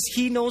because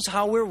He knows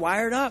how we're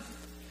wired up.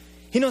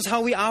 He knows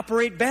how we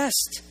operate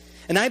best.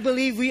 And I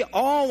believe we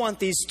all want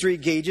these three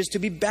gauges to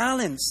be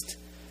balanced.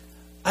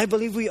 I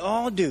believe we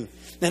all do.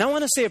 And I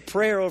want to say a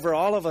prayer over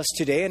all of us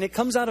today, and it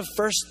comes out of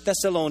 1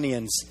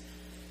 Thessalonians.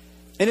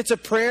 And it's a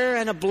prayer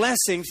and a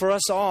blessing for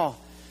us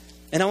all.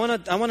 And I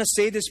want to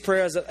say this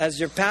prayer as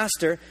your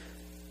pastor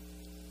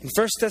in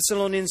 1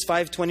 Thessalonians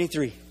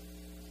 5:23.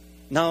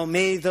 Now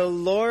may the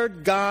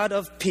God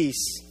of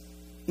peace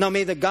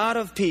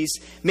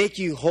make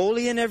you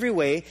holy in every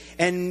way,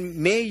 and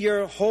may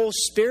your whole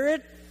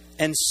spirit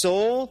and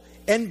soul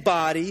and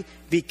body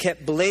be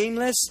kept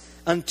blameless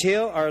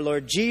until our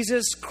Lord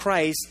Jesus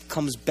Christ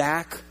comes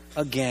back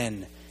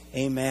again.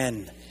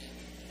 Amen.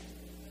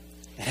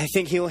 And I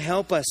think He'll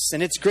help us.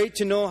 And it's great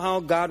to know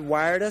how God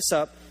wired us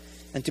up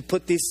and to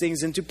put these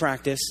things into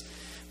practice.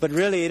 But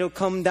really, it'll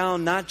come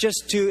down not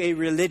just to a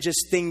religious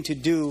thing to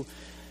do,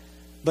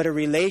 but a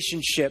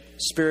relationship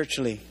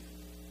spiritually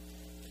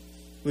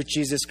with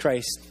Jesus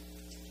Christ.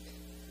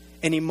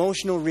 An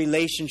emotional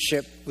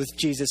relationship with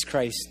Jesus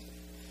Christ.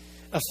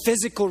 A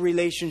physical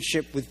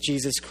relationship with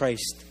Jesus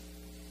Christ.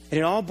 And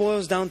it all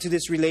boils down to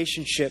this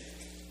relationship.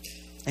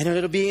 And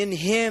it'll be in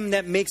Him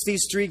that makes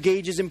these three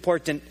gauges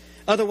important.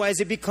 Otherwise,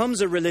 it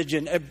becomes a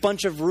religion, a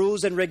bunch of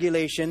rules and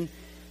regulation.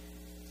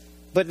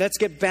 But let's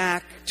get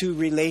back to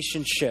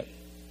relationship.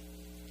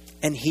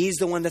 And He's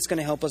the one that's going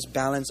to help us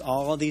balance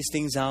all these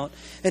things out.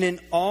 And in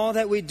all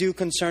that we do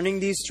concerning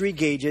these three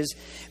gauges,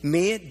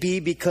 may it be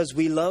because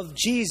we love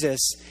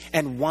Jesus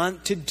and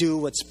want to do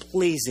what's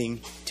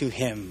pleasing to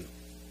Him.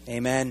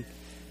 Amen.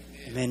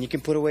 Amen. You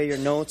can put away your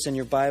notes and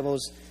your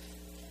Bibles.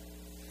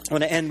 I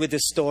want to end with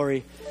this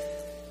story.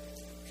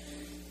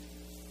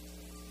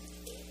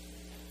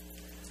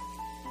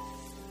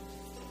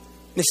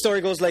 This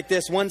story goes like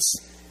this. Once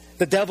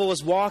the devil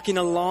was walking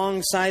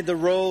alongside the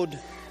road,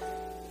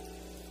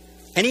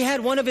 and he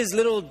had one of his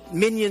little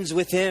minions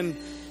with him.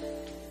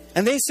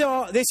 And they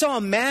saw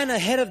a man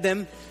ahead of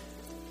them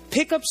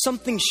pick up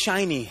something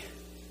shiny.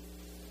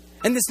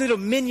 And this little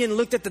minion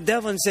looked at the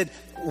devil and said,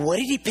 "What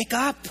did he pick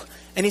up?"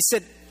 And he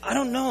said, "I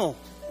don't know.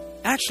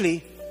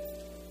 Actually,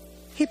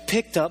 he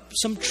picked up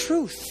some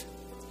truth."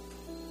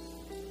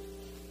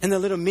 And the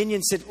little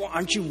minion said, "Well,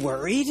 aren't you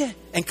worried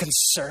and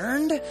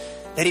concerned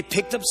that he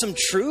picked up some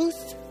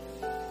truth?"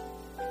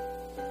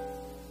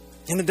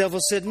 And the devil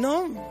said,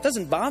 "No, it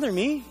doesn't bother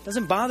me. It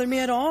doesn't bother me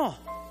at all.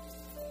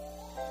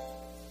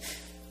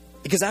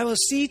 Because I will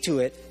see to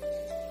it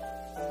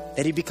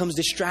that he becomes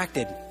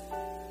distracted.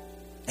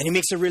 And he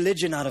makes a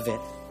religion out of it.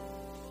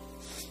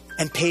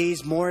 And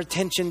pays more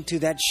attention to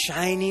that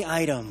shiny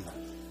item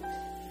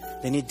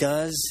than he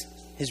does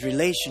his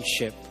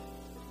relationship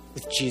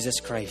with Jesus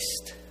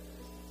Christ."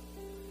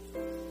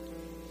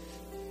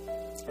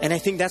 And I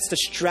think that's the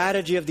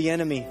strategy of the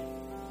enemy.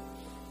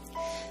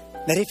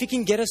 That if he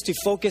can get us to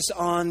focus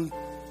on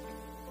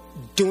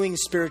doing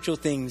spiritual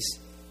things,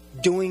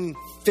 doing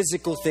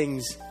physical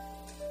things,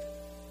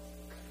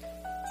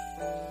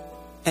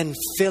 and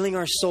filling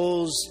our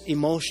souls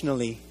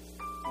emotionally,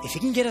 if he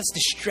can get us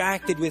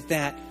distracted with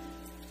that,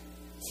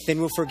 then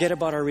we'll forget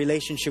about our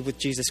relationship with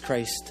Jesus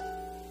Christ.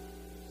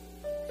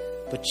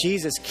 But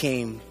Jesus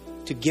came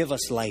to give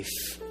us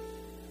life.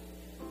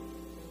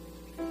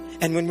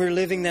 And when we're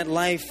living that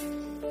life,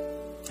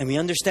 and we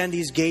understand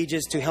these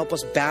gauges to help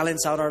us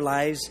balance out our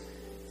lives,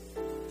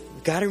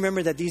 we've got to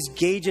remember that these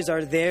gauges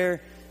are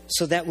there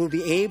so that we'll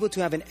be able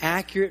to have an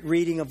accurate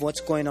reading of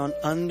what's going on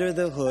under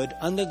the hood,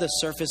 under the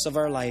surface of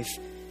our life,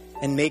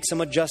 and make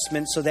some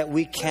adjustments so that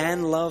we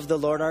can love the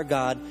Lord our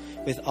God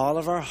with all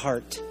of our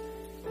heart,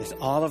 with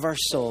all of our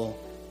soul,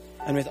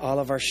 and with all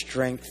of our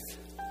strength.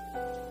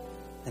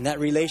 And that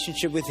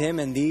relationship with Him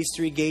and these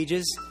three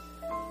gauges,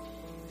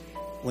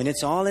 when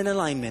it's all in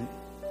alignment,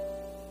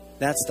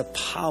 that's the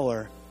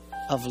power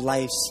of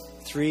life's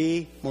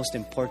three most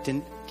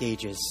important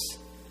gauges.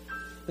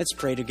 Let's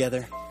pray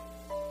together.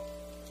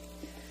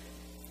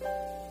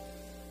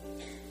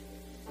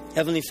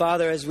 Heavenly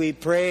Father, as we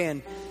pray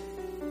and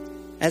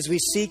as we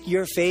seek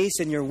your face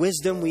and your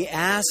wisdom, we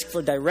ask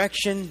for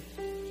direction,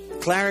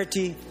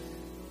 clarity.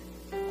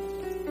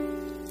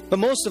 But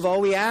most of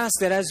all, we ask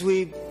that as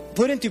we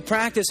put into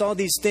practice all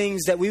these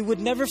things, that we would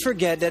never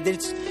forget that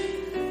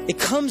it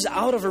comes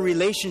out of a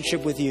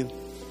relationship with you.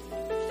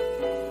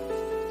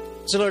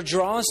 So Lord,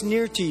 draw us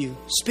near to you.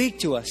 Speak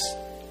to us.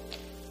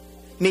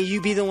 May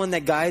you be the one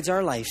that guides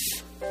our life.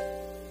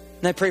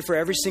 And I pray for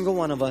every single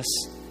one of us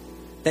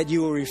that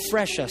you will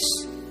refresh us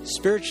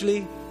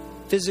spiritually,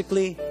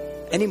 physically,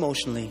 and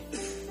emotionally,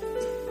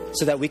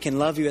 so that we can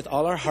love you with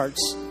all our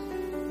hearts,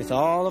 with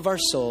all of our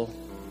soul,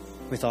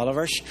 with all of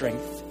our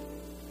strength,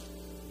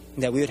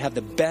 and that we would have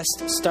the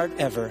best start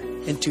ever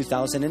in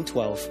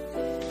 2012.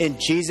 In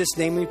Jesus'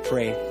 name we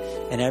pray.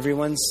 And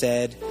everyone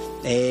said,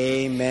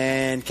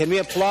 Amen. Can we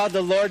applaud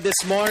the Lord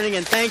this morning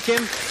and thank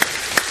Him?